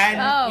practical outfit.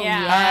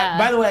 And,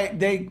 by the way,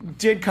 they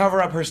did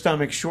cover up her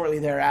stomach shortly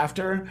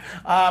thereafter.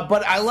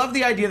 But I love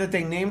the idea that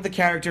they named the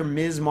character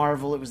Ms.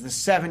 Marvel. It was the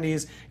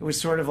 70s. It was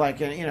sort of like,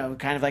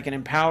 kind of like an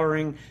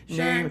empowering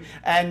name.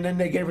 And then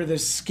they gave her the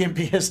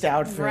skimpiest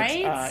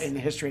outfit in the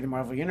history of the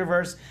Marvel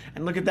Universe.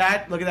 And look at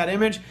that. Look at that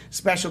image.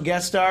 Special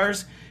guest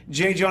stars.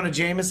 J. Jonah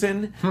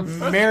Jameson,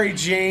 Mary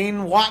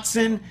Jane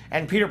Watson,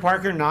 and Peter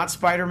Parker, not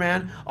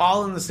Spider-Man,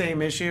 all in the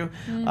same issue.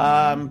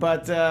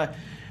 But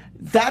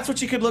that's what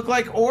she could look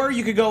like. Or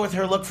you could go with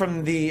her look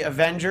from the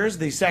Avengers,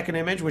 the second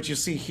image, which you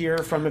see here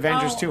from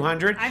Avengers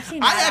 200. I've seen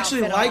that I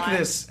actually like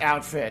this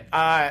outfit.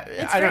 I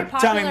don't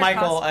tell me,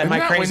 Michael, am I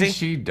crazy? When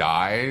she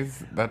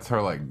dies, that's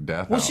her like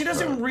death. Well, she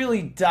doesn't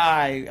really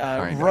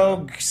die.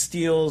 Rogue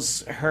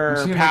steals her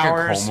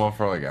powers. Like a coma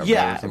for like ever.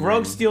 Yeah,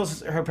 Rogue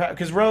steals her powers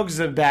because Rogue's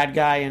a bad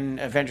guy in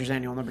Avengers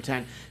Annual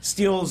 #10.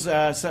 Steals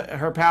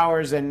her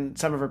powers and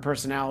some of her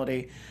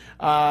personality.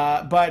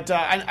 But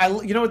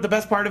you know what the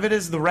best part of it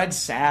is? The red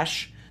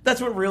sash. That's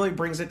what really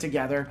brings it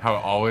together. How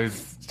it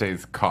always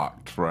stays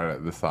cocked right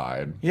at the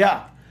side.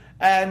 Yeah.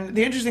 And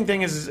the interesting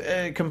thing is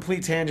a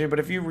complete tangent, but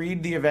if you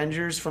read the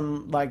Avengers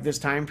from like this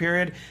time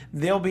period,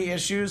 there'll be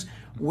issues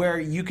where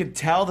you could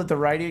tell that the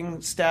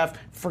writing staff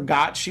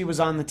forgot she was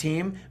on the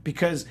team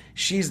because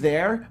she's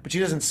there, but she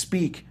doesn't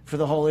speak for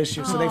the whole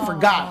issue. So they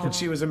forgot that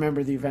she was a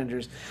member of the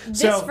Avengers.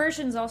 This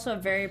version's also a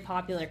very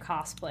popular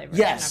cosplay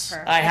version of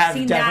her. I've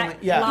seen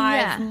definitely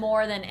that live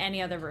more than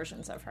any other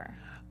versions of her.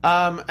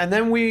 And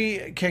then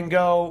we can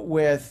go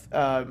with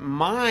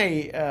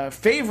my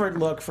favorite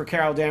look for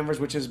Carol Danvers,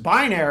 which is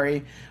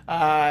Binary,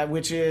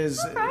 which is...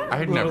 I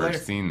had never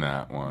seen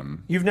that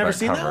one. You've never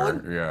seen that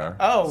one? Yeah.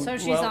 Oh, so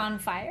she's on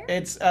fire?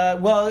 It's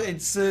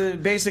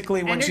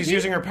basically when she's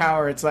using her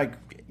power, it's like,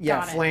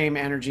 flame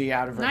energy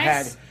out of her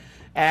head.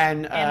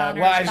 And,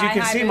 as you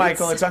can see,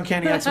 Michael, it's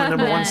Uncanny X-Men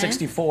number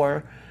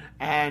 164.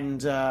 And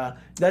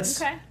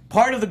that's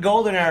part of the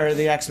golden era of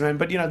the X-Men.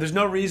 But, there's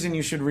no reason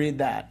you should read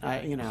that.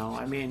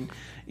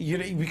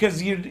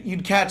 Because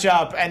you'd catch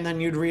up and then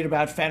you'd read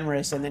about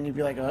Fenris and then you'd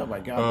be like, oh, my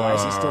God, why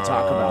is he still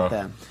talking about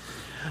them?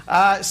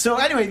 So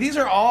anyway, these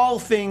are all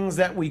things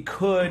that we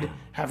could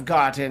have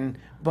gotten.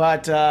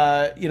 But,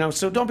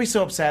 so don't be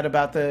so upset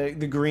about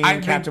the green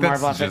Captain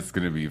Marvel. I think that's just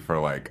going to be for,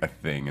 like, a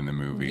thing in the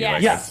movie.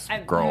 Yes.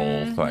 Like a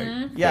scroll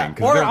thing. Yeah.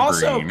 Or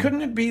also,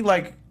 couldn't it be,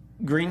 like,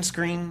 green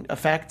screen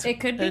effect?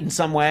 It could be in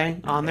some way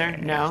on there.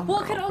 No.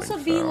 Well, it could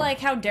also be like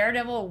how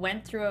Daredevil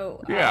went through.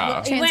 He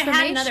had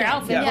another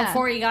outfit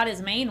before he got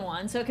his main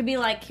one, so it could be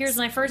like, here's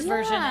my first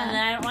version, and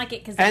then I don't like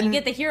it because then you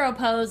get the hero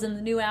pose and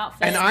the new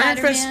outfit. And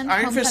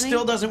Iron Fist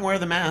still doesn't wear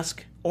the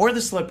mask or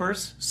the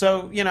slippers,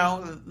 so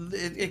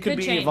it could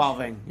be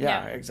evolving.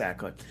 Yeah,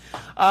 exactly.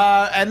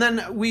 And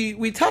then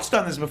we touched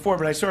on this before,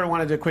 but I sort of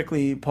wanted to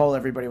quickly poll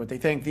everybody what they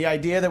think. The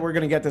idea that we're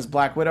going to get this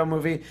Black Widow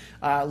movie.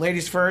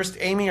 Ladies first,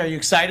 Amy, are you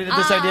excited at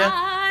this idea?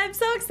 I'm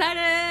so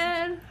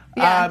excited.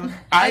 Yeah,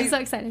 I'm so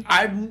excited.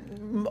 I'm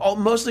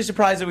mostly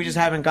surprised that we just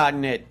haven't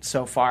gotten it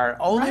so far,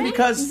 only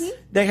because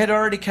they had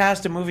already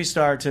cast a movie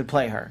star to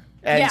play her.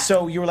 And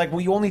so you were like,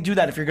 well, you only do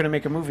that if you're going to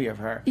make a movie of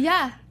her.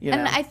 Yeah,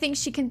 and I think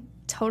she can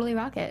totally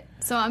rock it.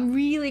 So I'm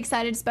really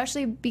excited,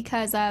 especially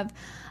because of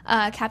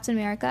Captain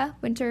America,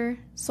 Winter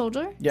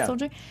Soldier,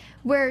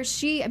 where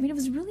it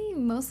was really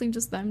mostly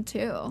just them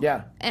two.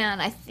 Yeah.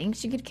 And I think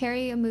she could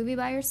carry a movie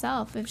by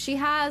herself. If she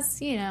has,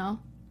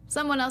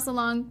 someone else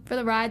along for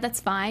the ride,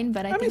 that's fine.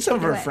 But I think some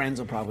of her friends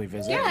will probably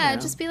visit. Yeah,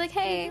 just be like,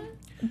 hey.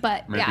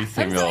 But maybe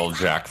Samuel L.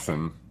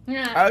 Jackson.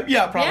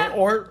 Yeah, probably. Yeah.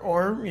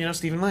 Or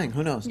Stephen Lang.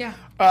 Who knows? Yeah.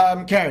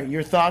 Carrie,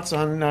 your thoughts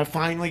on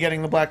finally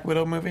getting the Black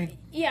Widow movie?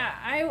 Yeah,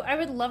 I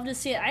would love to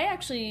see it.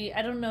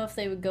 I don't know if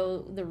they would go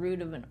the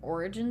route of an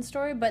origin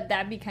story, but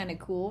that'd be kind of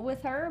cool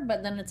with her.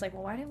 But then it's like,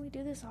 well, why didn't we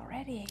do this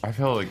already? I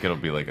feel like it'll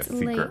be like a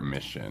secret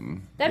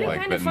mission. That'd be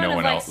kind of fun. No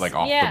one else, like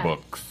off the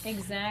books.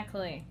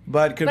 Exactly.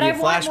 But it could be a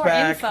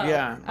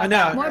flashback. I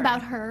know. More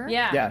about her.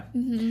 Yeah. Yeah.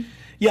 Mm-hmm.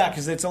 Yeah,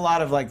 because it's a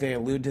lot of like they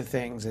allude to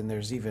things, and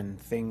there's even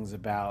things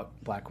about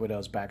Black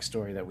Widow's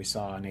backstory that we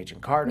saw in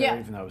Agent Carter,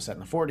 even though it was set in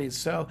the 40s.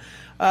 So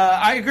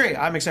I agree.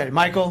 I'm excited.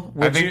 Michael,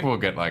 I think we'll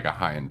get like a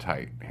high and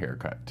tight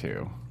haircut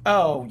too.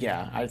 Oh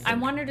yeah, I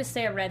want her to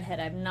stay a redhead.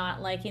 I'm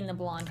not liking the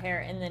blonde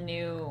hair in the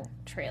new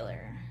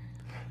trailer.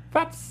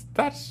 That's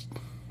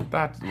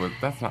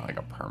not like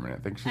a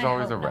permanent thing. She's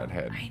always a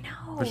redhead. I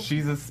know, but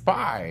she's a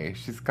spy.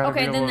 She's got to be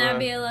able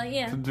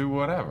to do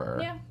whatever.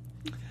 Yeah.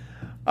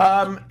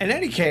 In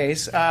any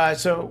case,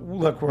 so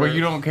look, well,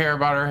 you don't care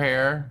about her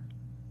hair?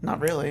 Not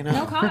really, no.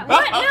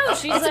 What? No,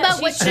 she's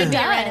about what she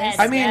does.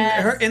 I mean,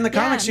 her in the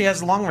comics, she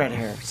has long red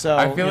hair. So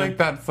I feel like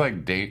that's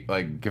like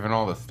given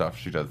all the stuff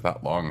she does,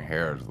 that long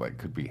hair is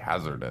could be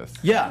hazardous.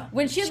 Yeah.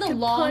 When she had the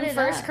long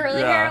first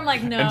curly hair, I'm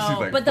like, no.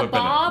 Like but the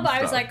bob,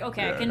 I was like,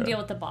 okay, I can deal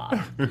with the bob.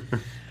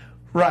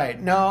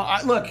 Right. No,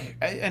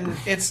 and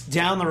it's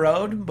down the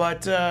road,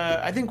 but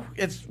I think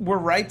we're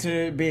right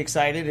to be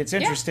excited. It's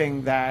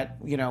interesting that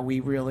we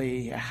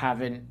really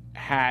haven't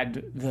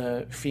had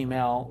the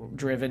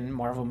female-driven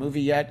Marvel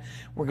movie yet.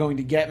 We're going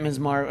to get Ms.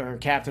 Marvel or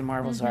Captain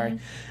Marvel, sorry,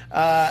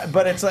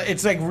 but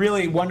it's like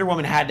really Wonder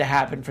Woman had to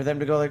happen for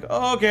them to go like,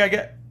 oh,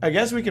 okay, I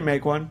guess we can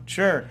make one,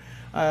 sure,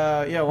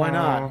 yeah, why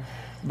not?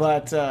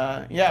 But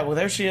yeah, well,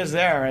 there she is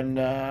there, and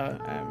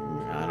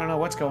I don't know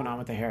what's going on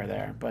with the hair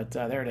there, but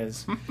there it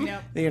is.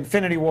 Yep. The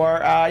Infinity War.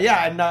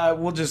 Yeah,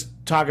 and we'll just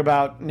talk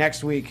about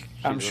next week.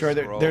 I'm sure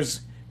that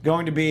there's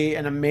going to be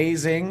an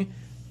amazing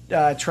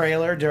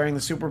trailer during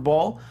the Super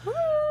Bowl.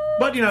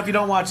 But, if you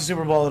don't watch the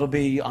Super Bowl, it'll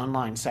be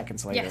online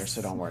seconds later,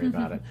 so don't worry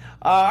about it.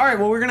 All right,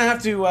 well, we're going to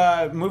have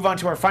to move on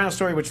to our final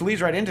story, which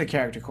leads right into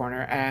Character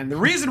Corner. And the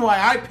reason why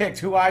I picked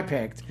who I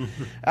picked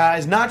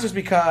is not just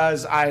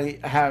because I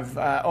have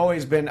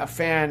always been a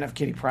fan of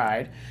Kitty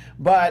Pryde,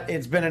 but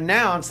it's been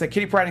announced that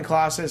Kitty Pryde and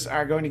Colossus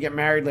are going to get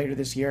married later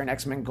this year in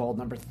X-Men Gold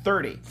number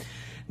 30.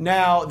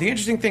 Now, the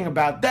interesting thing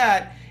about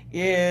that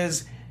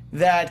is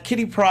that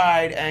Kitty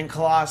Pryde and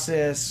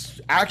Colossus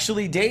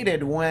actually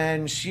dated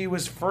when she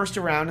was first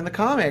around in the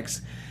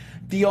comics.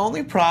 The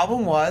only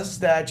problem was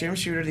that Jim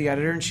Shooter, the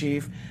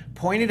editor-in-chief,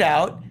 pointed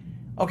out,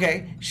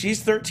 okay,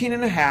 she's 13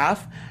 and a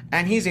half,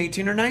 and he's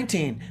 18 or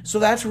 19. So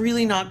that's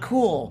really not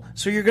cool.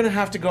 So you're going to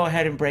have to go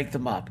ahead and break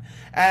them up.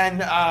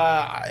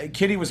 And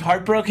Kitty was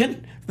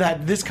heartbroken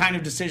that this kind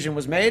of decision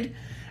was made.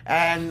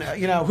 And,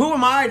 who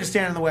am I to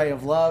stand in the way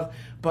of love?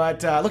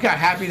 But look how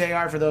happy they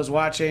are for those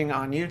watching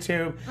on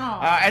YouTube.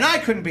 And I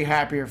couldn't be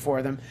happier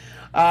for them.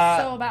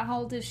 So about how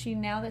old is she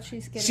now that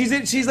she's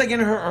getting... She's like in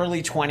her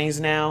early 20s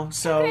now.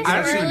 So okay,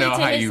 I don't even know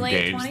how you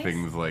gauge 20s?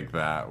 things like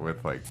that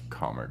with like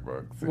comic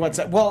books. What's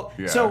that? Well,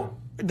 so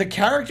the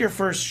character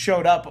first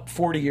showed up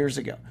 40 years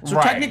ago.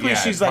 So technically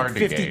she's like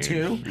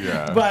 52.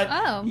 Yeah. But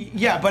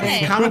but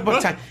in comic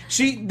book time,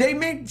 she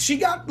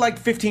got like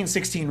 15,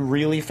 16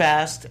 really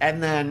fast,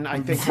 and then I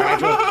think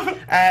gradually,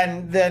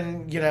 and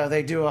then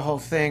they do a whole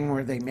thing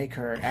where they make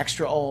her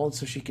extra old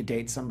so she could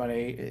date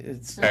somebody.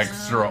 It's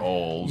extra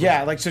old.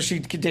 Yeah, like so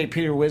she could date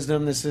Peter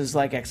Wisdom. This is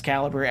like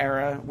Excalibur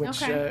era,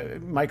 which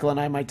Michael and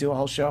I might do a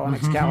whole show on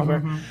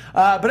Excalibur.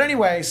 But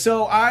anyway,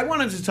 so I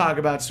wanted to talk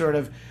about sort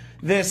of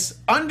this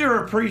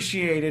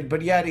underappreciated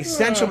but yet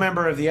essential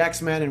member of the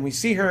X-Men, and we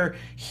see her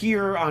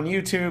here on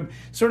YouTube,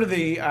 sort of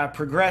the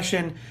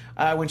progression.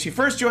 When she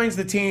first joins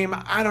the team,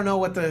 I don't know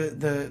what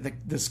the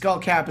skull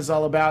cap is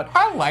all about.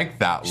 I like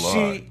that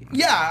look.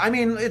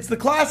 It's the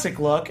classic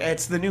look.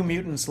 It's the New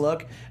Mutants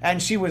look.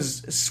 And she was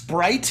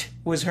Sprite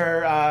was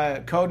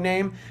her code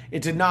name.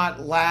 It did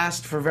not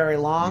last for very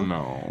long.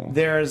 No.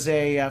 There's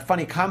a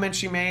funny comment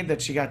she made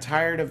that she got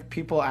tired of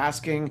people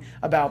asking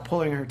about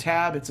pulling her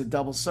tab. It's a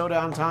double soda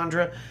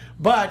entendre.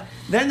 But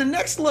then the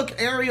next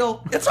look,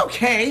 Ariel, it's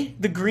okay.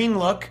 The green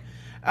look.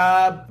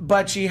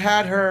 But she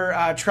had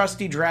her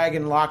trusty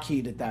dragon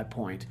Lockheed at that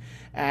point.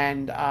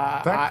 And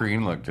that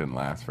green look didn't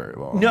last very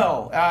long.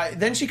 No.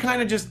 Then she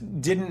kind of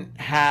just didn't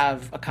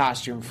have a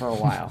costume for a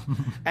while.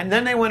 And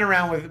then they went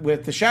around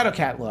with the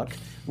Shadowcat look,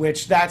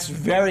 which that's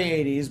very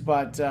 80s,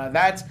 but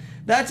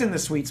that's in the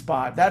sweet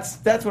spot.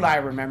 That's what I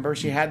remember.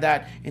 She had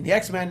that in the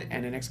X-Men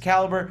and in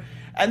Excalibur.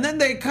 And then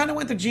they kind of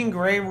went the Jean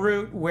Grey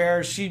route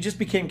where she just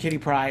became Kitty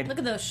Pryde. Look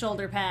at those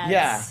shoulder pads.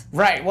 Yeah,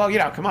 right. Well,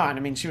 come on. I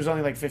mean, she was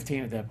only like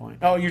 15 at that point.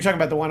 Oh, you're talking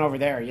about the one over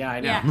there. Yeah, I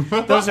know.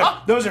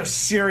 Yeah. those are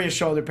serious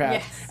shoulder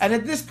pads. Yes. And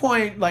at this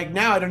point, like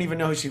now I don't even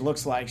know who she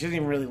looks like. She doesn't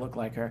even really look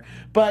like her.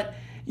 But,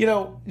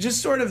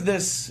 just sort of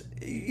this,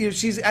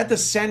 she's at the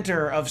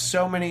center of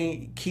so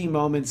many key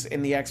moments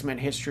in the X-Men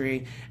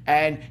history,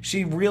 and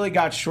she really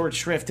got short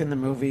shrift in the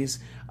movies.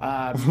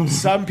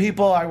 Some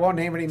people, I won't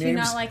name any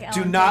names,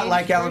 do not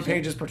like Ellen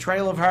Page's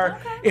portrayal of her.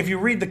 Okay. If you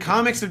read the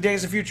comics of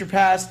Days of Future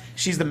Past,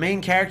 she's the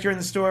main character in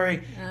the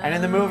story. And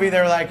in the movie,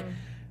 they're like,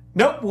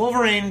 nope,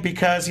 Wolverine,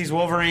 because he's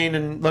Wolverine.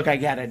 And look, I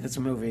get it. It's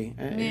a movie.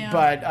 Yeah.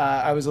 But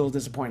I was a little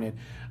disappointed.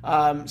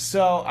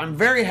 So I'm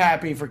very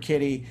happy for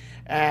Kitty.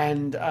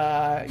 And,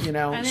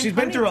 she's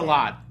been through a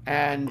lot.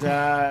 And,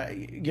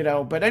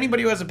 but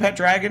anybody who has a pet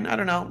dragon, I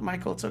don't know,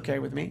 Michael, it's okay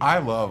with me. I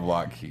love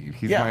Lockheed.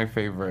 He's my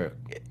favorite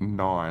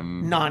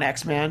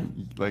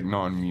non-X-Man. Like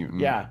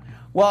non-mutant. Yeah.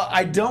 Well,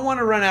 I don't want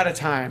to run out of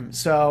time,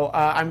 so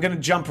I'm going to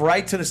jump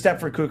right to the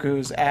Stepford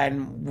Cuckoos,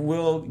 and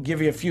we'll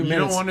give you a few minutes.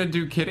 You don't want to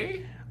do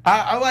Kitty?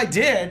 I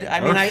did.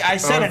 I mean, I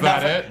said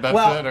enough. That's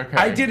it? Okay.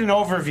 I did an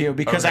overview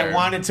because I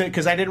wanted to,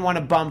 because I didn't want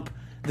to bump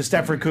the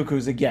Stepford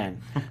Cuckoos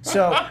again.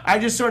 So I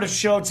just sort of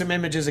showed some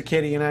images of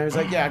Kitty, and I was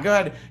like, yeah,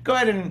 go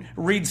ahead and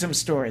read some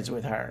stories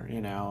with her,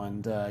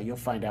 and you'll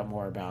find out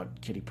more about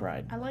Kitty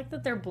Pryde. I like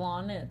that they're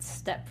blonde and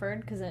it's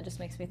Stepford, because it just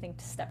makes me think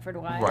Stepford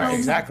Wives. Right.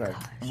 Exactly.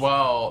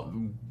 Well,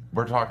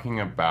 we're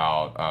talking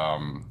about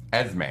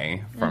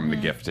Esme from The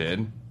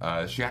Gifted.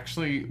 She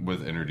actually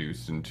was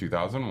introduced in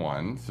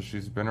 2001, so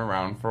she's been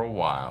around for a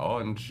while,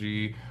 and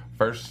she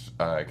first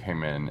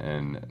came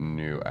in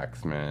New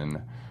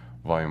X-Men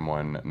Volume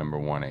 1, number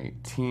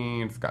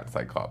 118. It's got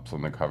Cyclops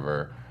on the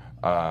cover.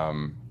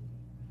 But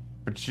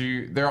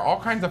there are all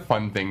kinds of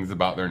fun things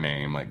about their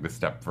name, like the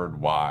Stepford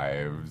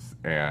Wives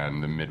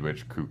and the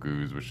Midwich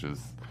Cuckoos, which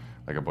is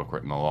like a book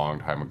written a long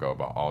time ago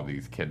about all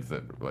these kids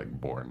that were like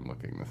born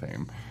looking the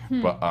same,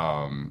 but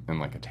in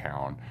like a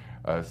town.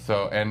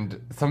 And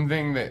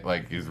something that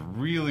like is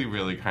really,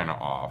 really kind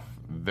of off.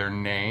 Their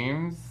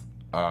names,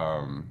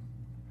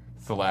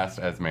 Celeste,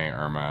 Esme,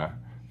 Irma,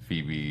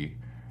 Phoebe,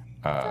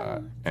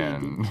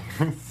 and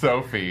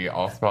Sophie,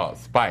 all spelled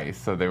Spice.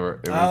 So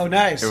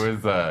nice. It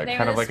was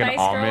kind of like an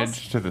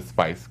homage to the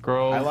Spice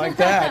Girls. I like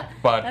that.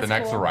 But the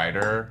next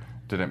writer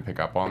didn't pick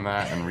up on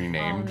that and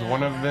renamed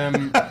one of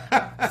them.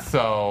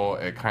 So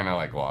it kind of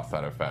like lost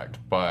that effect.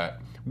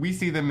 But we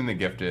see them in The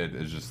Gifted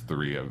as just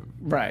 3 of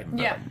them.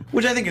 Yeah.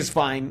 Which I think is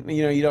fine.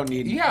 You don't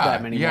need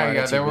that many more.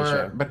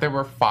 Yeah, there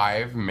were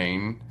 5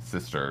 main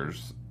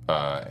sisters,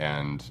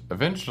 and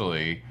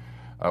eventually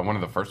one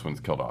of the first ones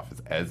killed off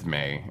is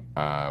Esme,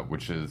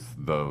 which is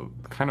the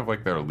kind of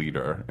like their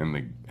leader in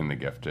the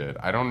Gifted.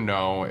 I don't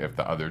know if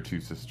the other 2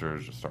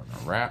 sisters are starting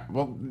to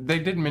Well, they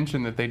did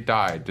mention that they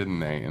died, didn't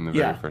they, in the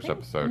very first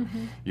episode?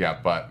 Mm-hmm. Yeah,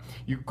 but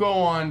you go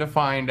on to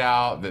find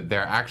out that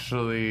they're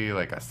actually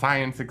like a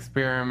science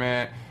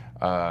experiment.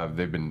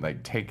 They've been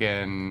like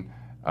taken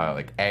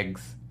like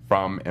eggs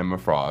from Emma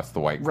Frost, the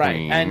White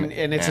Queen. Right,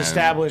 and it's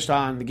established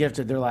on The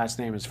Gifted their last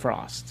name is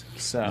Frost.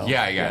 So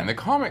yeah. In the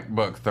comic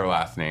books, their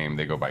last name,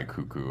 they go by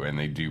Cuckoo, and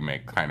they do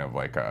make kind of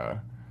like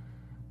a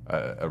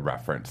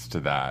reference to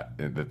that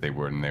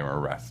when they were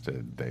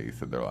arrested, they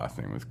said their last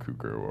name was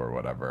Cuckoo or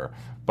whatever.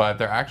 But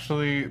they're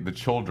actually the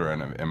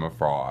children of Emma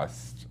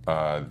Frost.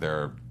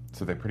 So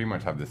they pretty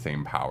much have the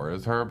same power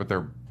as her, but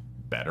they're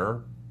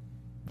better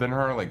than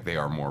her. Like, they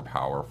are more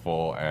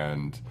powerful,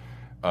 and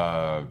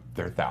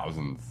there are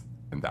thousands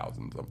and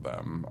thousands of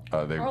them.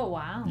 Oh,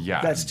 wow.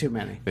 Yeah. That's too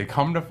many. They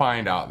come to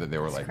find out that they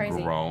were like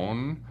crazy.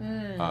 grown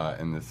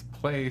in this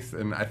place.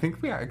 And I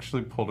think we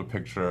actually pulled a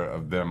picture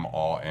of them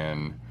all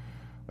in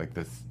like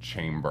this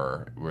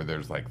chamber where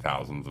there's like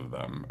thousands of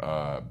them.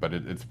 But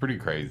it's pretty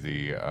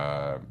crazy.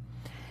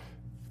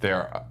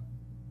 There's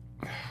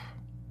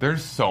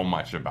so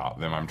much about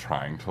them. I'm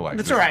trying to like.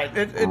 That's all right.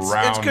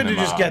 It's good to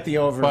just get the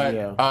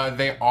overview. But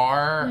they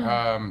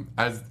are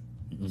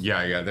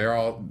they're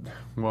all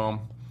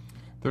well.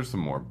 There's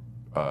some more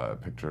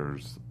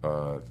pictures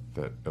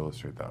that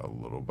illustrate that a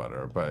little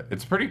better, but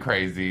it's pretty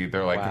crazy.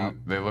 They're like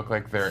they look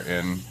like they're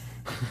in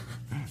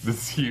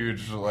this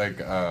huge like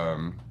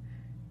I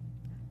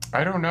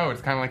don't know.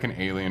 It's kind of like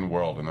an alien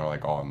world, and they're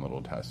like all in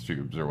little test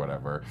tubes or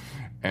whatever.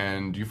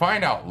 And you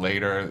find out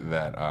later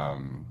that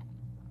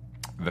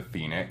the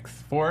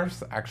Phoenix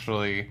Force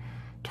actually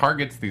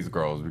targets these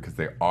girls because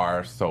they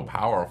are so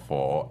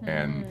powerful,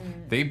 and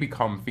they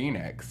become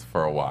Phoenix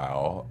for a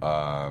while.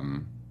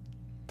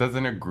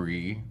 Doesn't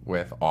agree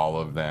with all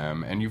of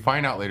them, and you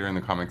find out later in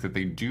the comics that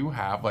they do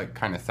have like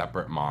kind of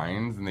separate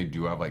minds, and they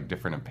do have like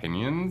different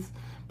opinions,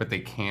 but they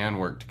can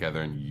work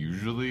together and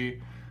usually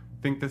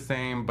think the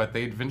same. But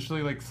they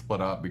eventually like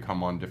split up,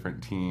 become on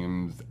different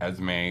teams.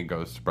 Esme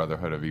goes to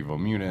Brotherhood of Evil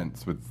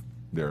Mutants, which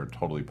they're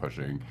totally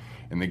pushing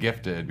in The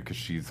Gifted because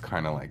she's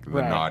kind of like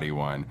the naughty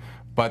one.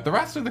 But the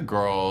rest of the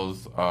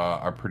girls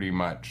are pretty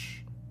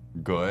much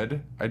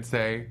good, I'd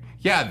say.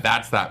 Yeah,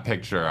 that's that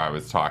picture I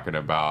was talking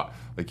about.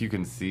 Like, you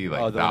can see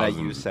like thousands.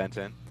 That you sent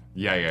in.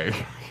 Yeah.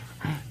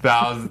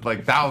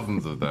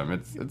 thousands of them.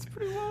 It's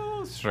pretty well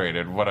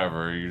illustrated.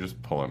 Whatever. You're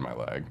just pulling my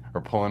leg or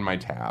pulling my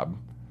tab.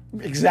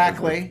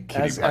 Exactly,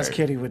 as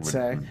Kitty would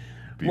say.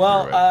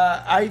 Well,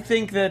 I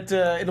think that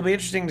it'll be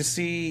interesting to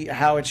see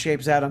how it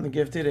shapes out on The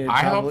Gifted.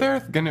 I hope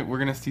we're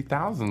gonna see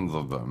thousands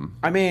of them.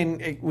 I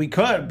mean, we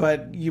could,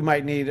 but you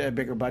might need a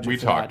bigger budget. We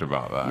talked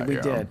about that. We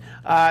did.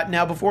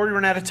 Now, before we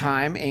run out of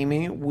time,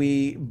 Amy,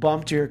 we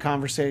bumped your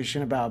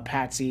conversation about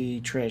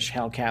Patsy, Trish,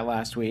 Hellcat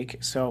last week.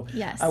 So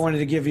I wanted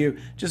to give you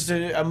just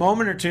a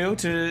moment or two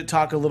to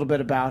talk a little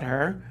bit about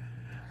her.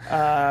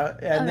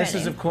 And this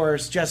is, of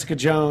course, Jessica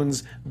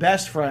Jones'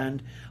 best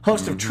friend,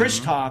 host of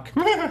Trish Talk.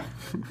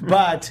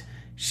 But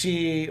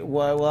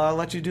I'll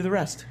let you do the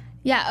rest.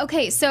 Yeah,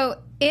 okay. So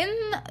in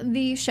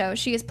the show,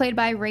 she is played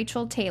by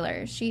Rachel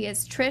Taylor. She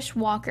is Trish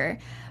Walker.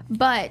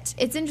 But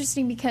it's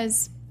interesting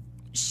because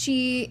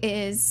she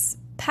is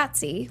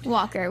Patsy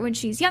Walker when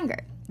she's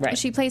younger. Right.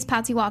 She plays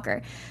Patsy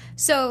Walker.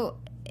 So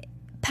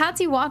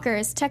Patsy Walker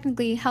is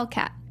technically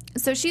Hellcat.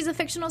 So she's a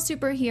fictional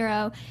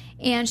superhero,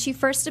 and she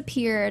first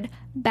appeared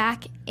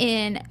back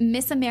in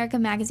Miss America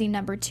Magazine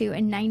 #2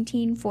 in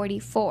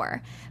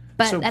 1944.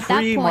 But so at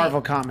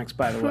pre-Marvel Comics,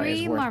 by the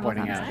way, is worth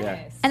pointing out. Nice.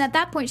 Yeah. And at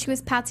that point, she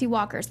was Patsy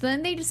Walker. So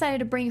then they decided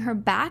to bring her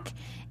back,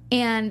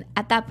 and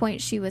at that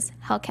point, she was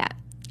Hellcat.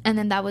 And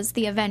then that was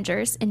the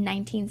Avengers in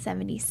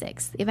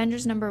 1976. The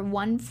Avengers number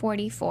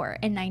 144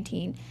 in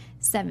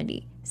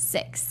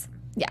 1976.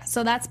 Yeah,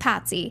 so that's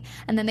Patsy.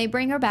 And then they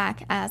bring her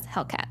back as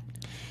Hellcat.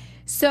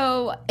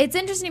 So it's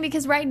interesting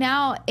because right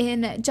now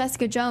in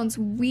Jessica Jones,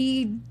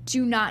 we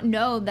do not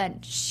know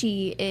that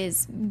she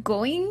is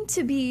going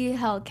to be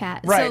Hellcat.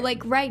 Right. So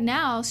like right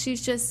now,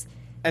 she's just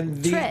and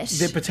Trish.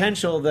 The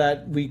potential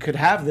that we could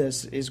have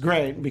this is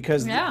great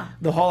because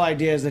the whole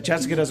idea is that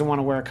Jessica doesn't want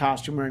to wear a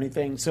costume or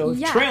anything. So if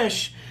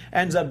Trish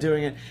ends up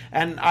doing it.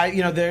 And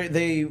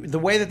the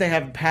way that they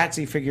have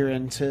Patsy figure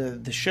into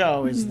the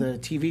show is the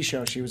TV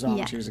show she was on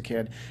when she was a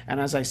kid. And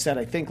as I said,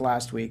 I think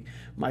last week,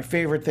 my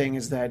favorite thing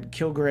is that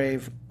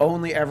Kilgrave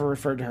only ever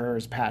referred to her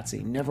as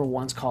Patsy, never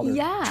once called her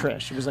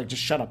Trish. It was like,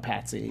 just shut up,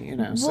 Patsy.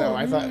 So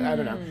I thought, I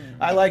don't know,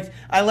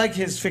 I liked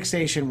his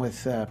fixation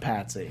with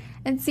Patsy.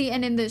 And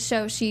in the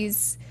show,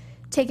 she's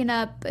taken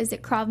up, is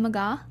it Krav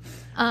Maga?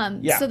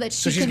 So that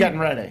she's getting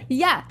ready.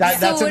 Yeah,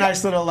 that's a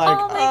nice little like.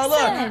 Oh, look,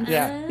 sense.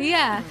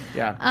 Yeah.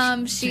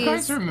 Do you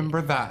guys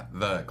remember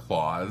the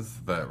claws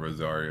that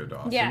Rosario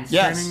Dawson's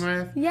training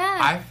with? Yeah.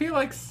 I feel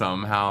like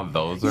somehow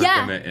those are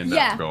going to end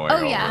up going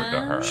over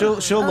to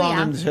her. She'll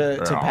loan them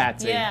to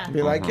Patsy. Yeah.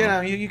 Be like,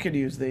 you could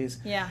use these.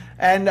 Yeah.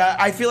 And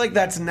I feel like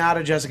that's not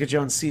a Jessica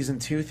Jones season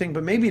 2 thing,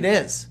 but maybe it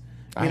is.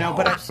 I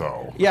hope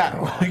so. Yeah.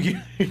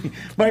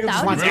 Michael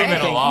just wants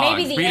anything.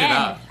 Maybe the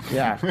end.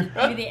 Yeah.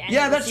 Maybe the end.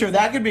 Yeah, that's true.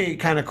 That could be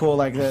kind of cool,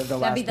 like the last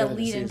That'd be the bit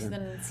lead of the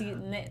into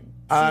season. the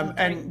season.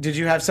 And did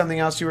you have something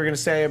else you were going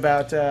to say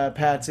about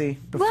Patsy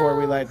before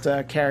we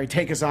let Carrie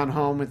take us on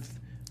home with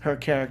her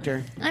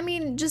character? I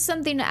mean, just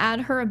something to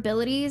add. Her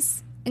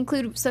abilities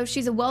include, so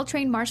she's a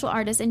well-trained martial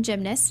artist and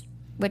gymnast,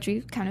 which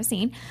we've kind of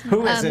seen.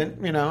 Who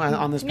isn't,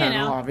 on this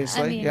panel,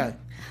 obviously.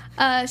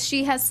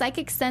 She has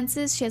psychic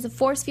senses. She has a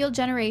force field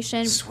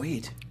generation.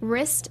 Sweet.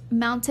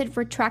 Wrist-mounted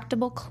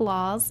retractable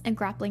claws and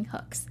grappling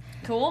hooks.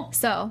 Cool.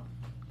 So,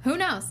 who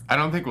knows? I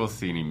don't think we'll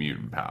see any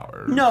mutant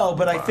powers. No,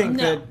 but I think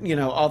that,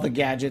 all the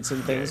gadgets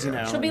and things,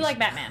 She'll be like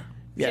Batman.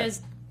 Yeah.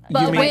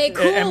 But way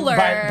cooler.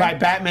 By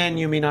Batman,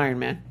 you mean Iron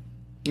Man.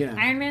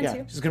 Iron Man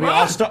too. She's going to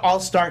be all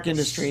Stark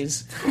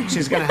Industries.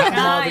 She's going to have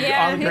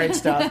all the great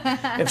stuff.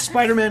 If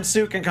Spider-Man's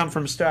suit can come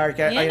from Stark,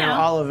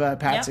 all of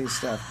Patsy's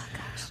stuff.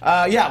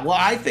 Well,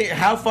 I think,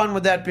 how fun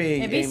would that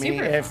be, Amy,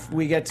 if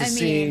we get to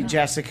see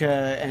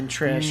Jessica and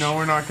Trish? No,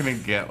 we're not going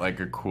to get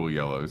like a cool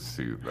yellow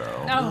suit,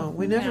 though. No,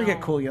 we never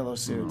get cool yellow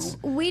suits.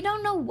 We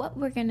don't know what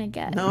we're going to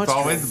get. No, it's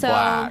always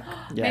black.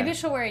 Maybe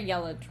she'll wear a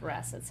yellow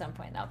dress at some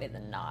point. That'll be the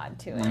nod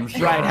to it.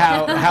 Sure. Right,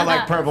 how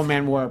like Purple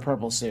Man wore a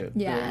purple suit.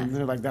 Yeah. And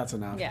they're like, that's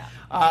enough. Yeah.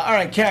 All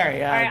right,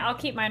 Carrie. All right, I'll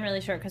keep mine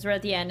really short because we're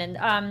at the end.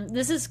 And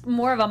this is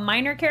more of a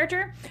minor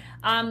character.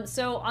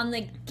 So on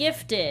The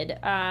Gifted...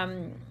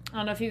 I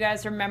don't know if you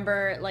guys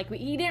remember,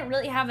 he didn't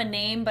really have a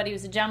name, but he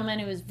was a gentleman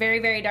who was very,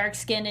 very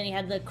dark-skinned, and he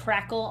had the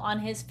crackle on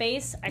his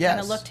face. I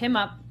kind of looked him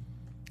up,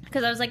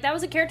 because I was like, that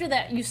was a character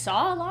that you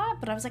saw a lot,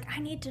 but I was like,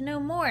 I need to know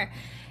more.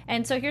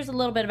 And so here's a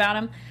little bit about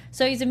him.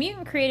 So he's a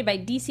mutant created by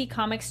DC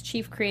Comics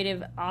Chief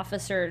Creative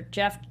Officer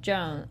Jeff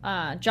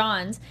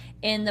Johns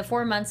in the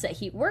 4 months that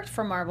he worked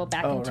for Marvel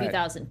back in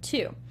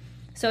 2002.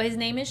 So his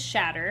name is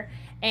Shatter.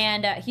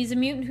 And he's a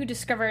mutant who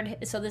discovered,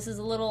 so this is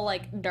a little,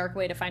 dark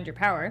way to find your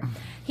power.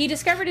 He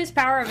discovered his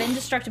power of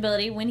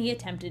indestructibility when he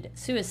attempted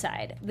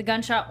suicide. The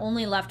gunshot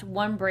only left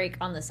one break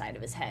on the side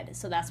of his head,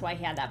 so that's why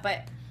he had that.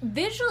 But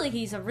visually,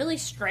 he's a really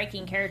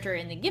striking character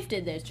in The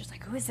Gifted. There's just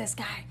who is this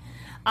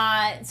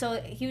guy?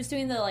 So he was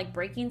doing the,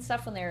 breaking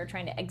stuff when they were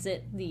trying to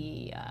exit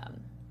the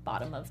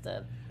bottom of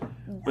the...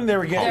 When they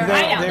were getting...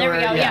 There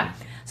we go, yeah.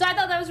 So I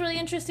thought that was really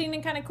interesting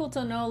and kind of cool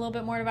to know a little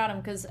bit more about him,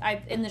 because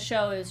in the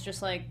show, it was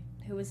just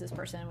who was this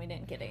person? We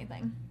didn't get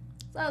anything.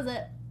 So that was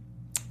it.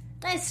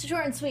 Nice,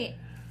 short and sweet.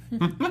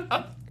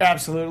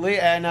 Absolutely.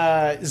 And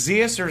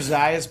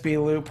Zias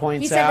Belu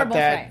points out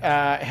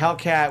that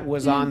Hellcat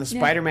was on the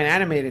Spider-Man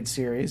animated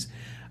series.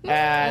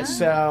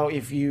 So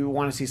if you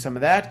want to see some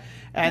of that.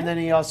 And then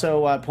he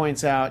also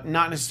points out,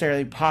 not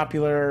necessarily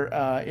popular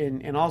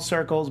in all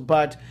circles,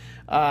 but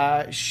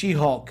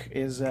She-Hulk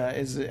is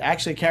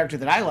actually a character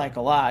that I like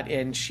a lot,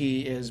 and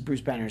she is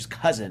Bruce Banner's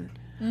cousin.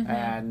 Mm-hmm.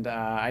 And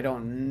I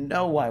don't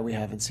know why we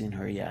haven't seen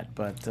her yet,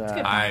 but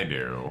I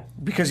do.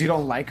 Because you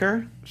don't like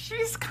her?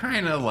 She's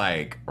kind of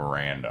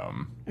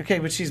random. Okay,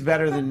 but she's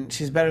better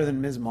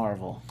than Ms.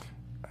 Marvel.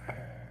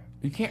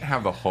 You can't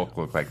have the Hulk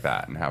look like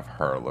that and have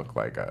her look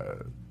like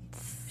a.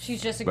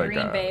 She's just a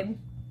green babe.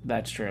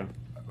 That's true.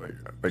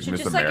 Like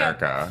Miss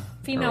America,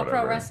 a female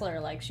pro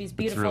wrestler. She's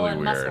beautiful really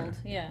and muscled. Weird.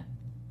 Yeah.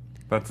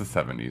 That's the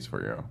 70s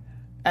for you.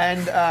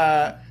 And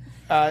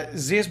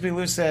Zias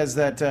Belu says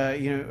that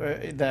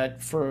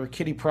that for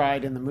Kitty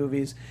Pryde in the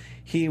movies,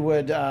 he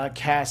would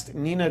cast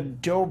Nina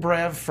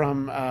Dobrev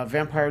from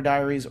Vampire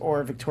Diaries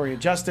or Victoria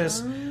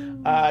Justice.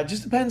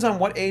 Just depends on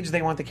what age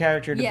they want the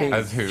character to be.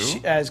 As who?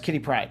 As Kitty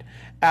Pryde.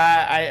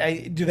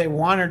 Do they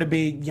want her to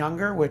be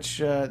younger, which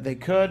they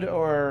could,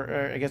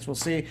 or I guess we'll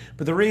see.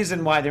 But the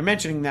reason why they're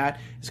mentioning that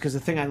is because the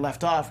thing I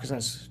left off, because I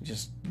was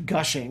just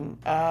gushing,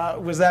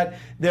 was that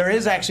there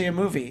is actually a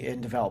movie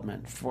in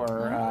development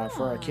for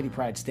a Kitty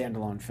Pryde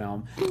standalone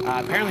film.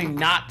 Apparently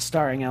not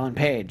starring Ellen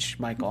Page,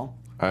 Michael.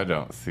 I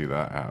don't see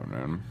that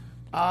happening.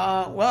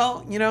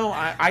 Well,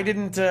 I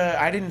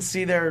didn't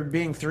see there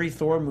being 3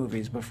 Thor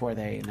movies before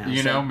they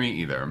announced it. Me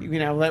either.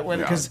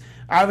 Because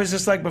I was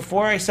just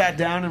before I sat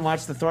down and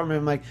watched the Thor movie,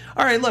 I'm like,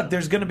 all right, look,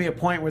 there's going to be a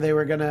point where they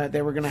were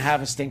gonna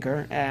have a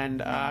stinker, and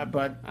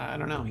but I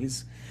don't know,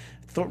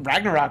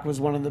 Ragnarok was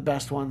one of the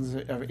best ones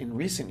in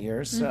recent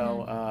years.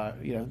 So,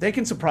 they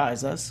can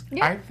surprise us.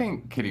 Yeah. I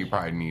think Kitty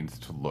Pryde needs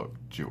to look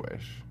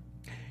Jewish.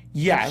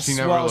 Yes, she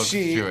never looks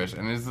Jewish,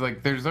 and it's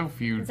like there's so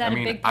few. Is that a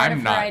big part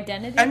of her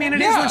identity? I mean, it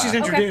is when she's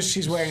introduced.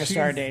 She's wearing a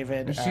Star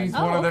David. She's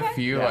one of the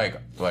few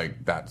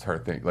like that's her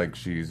thing. Like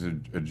she's a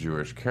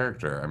Jewish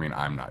character. I mean,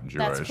 I'm not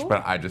Jewish, cool.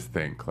 But I just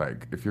think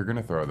like if you're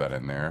gonna throw that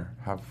in there,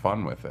 have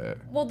fun with it.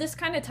 Well, this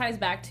kind of ties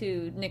back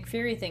to Nick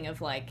Fury thing of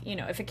like,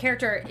 if a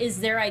character is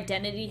their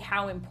identity,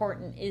 how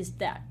important is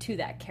that to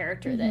that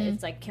character? Mm-hmm. That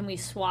it's like, can we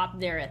swap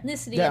their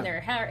ethnicity and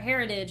their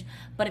heritage?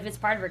 But if it's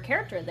part of her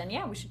character, then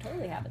we should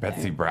totally have it.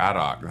 Betsy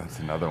Braddock. That's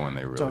another one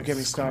they really don't get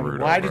me started.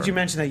 Why did you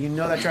mention that?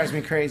 That drives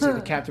me crazy. The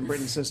Captain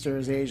Britain's sister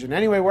is Asian.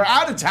 Anyway, we're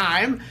out of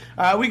time.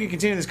 We can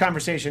continue this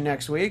conversation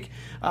next week.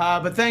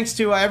 But thanks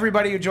to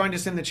everybody who joined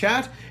us in the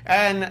chat,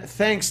 and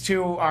thanks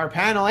to our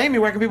panel. Amy,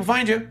 where can people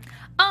find you?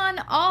 On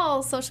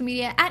all social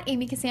media at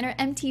Amy Cassandra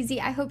MTZ.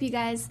 I hope you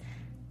guys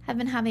have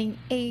been having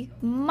a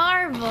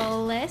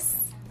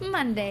marvelous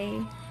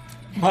Monday.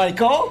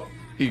 Michael?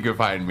 You can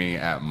find me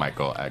at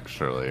Michael X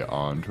Shirley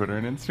on Twitter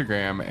and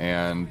Instagram,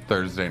 and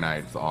Thursday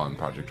nights on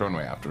Project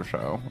Runway After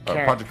Show.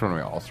 Project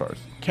Runway All Stars.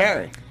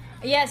 Carrie.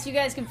 Yes, you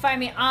guys can find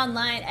me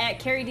online at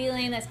Carrie D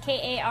Lane. That's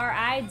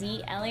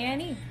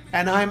KARIDLANE.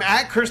 And I'm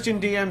at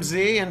Christian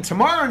DMZ. And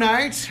tomorrow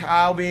night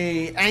I'll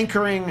be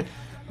anchoring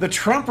the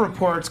Trump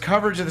Report's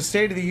coverage of the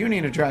State of the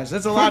Union address.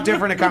 That's a lot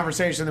different a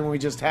conversation than we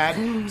just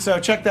had. So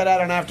check that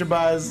out on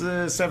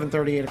AfterBuzz,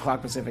 7:30, 8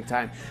 o'clock Pacific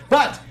time.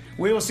 But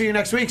we will see you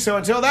next week. So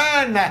until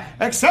then,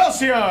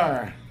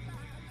 Excelsior!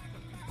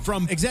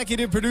 From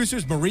executive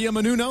producers Maria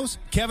Menounos,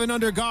 Kevin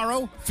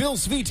Undergaro, Phil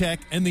Svitek,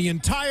 and the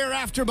entire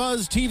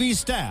AfterBuzz TV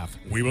staff,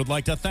 we would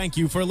like to thank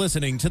you for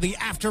listening to the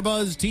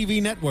AfterBuzz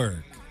TV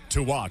network.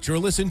 To watch or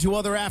listen to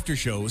other after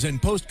shows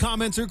and post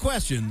comments or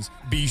questions,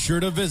 be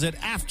sure to visit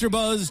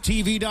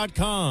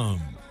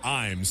AfterBuzzTV.com.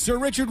 I'm Sir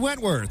Richard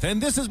Wentworth,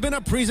 and this has been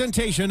a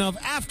presentation of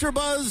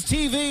AfterBuzz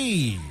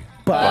TV.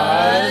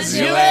 Buzz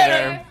you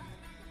later.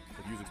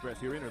 The views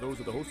expressed herein are those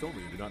of the hosts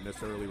only and do not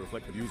necessarily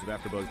reflect the views of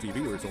AfterBuzz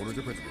TV or its owners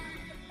or principals.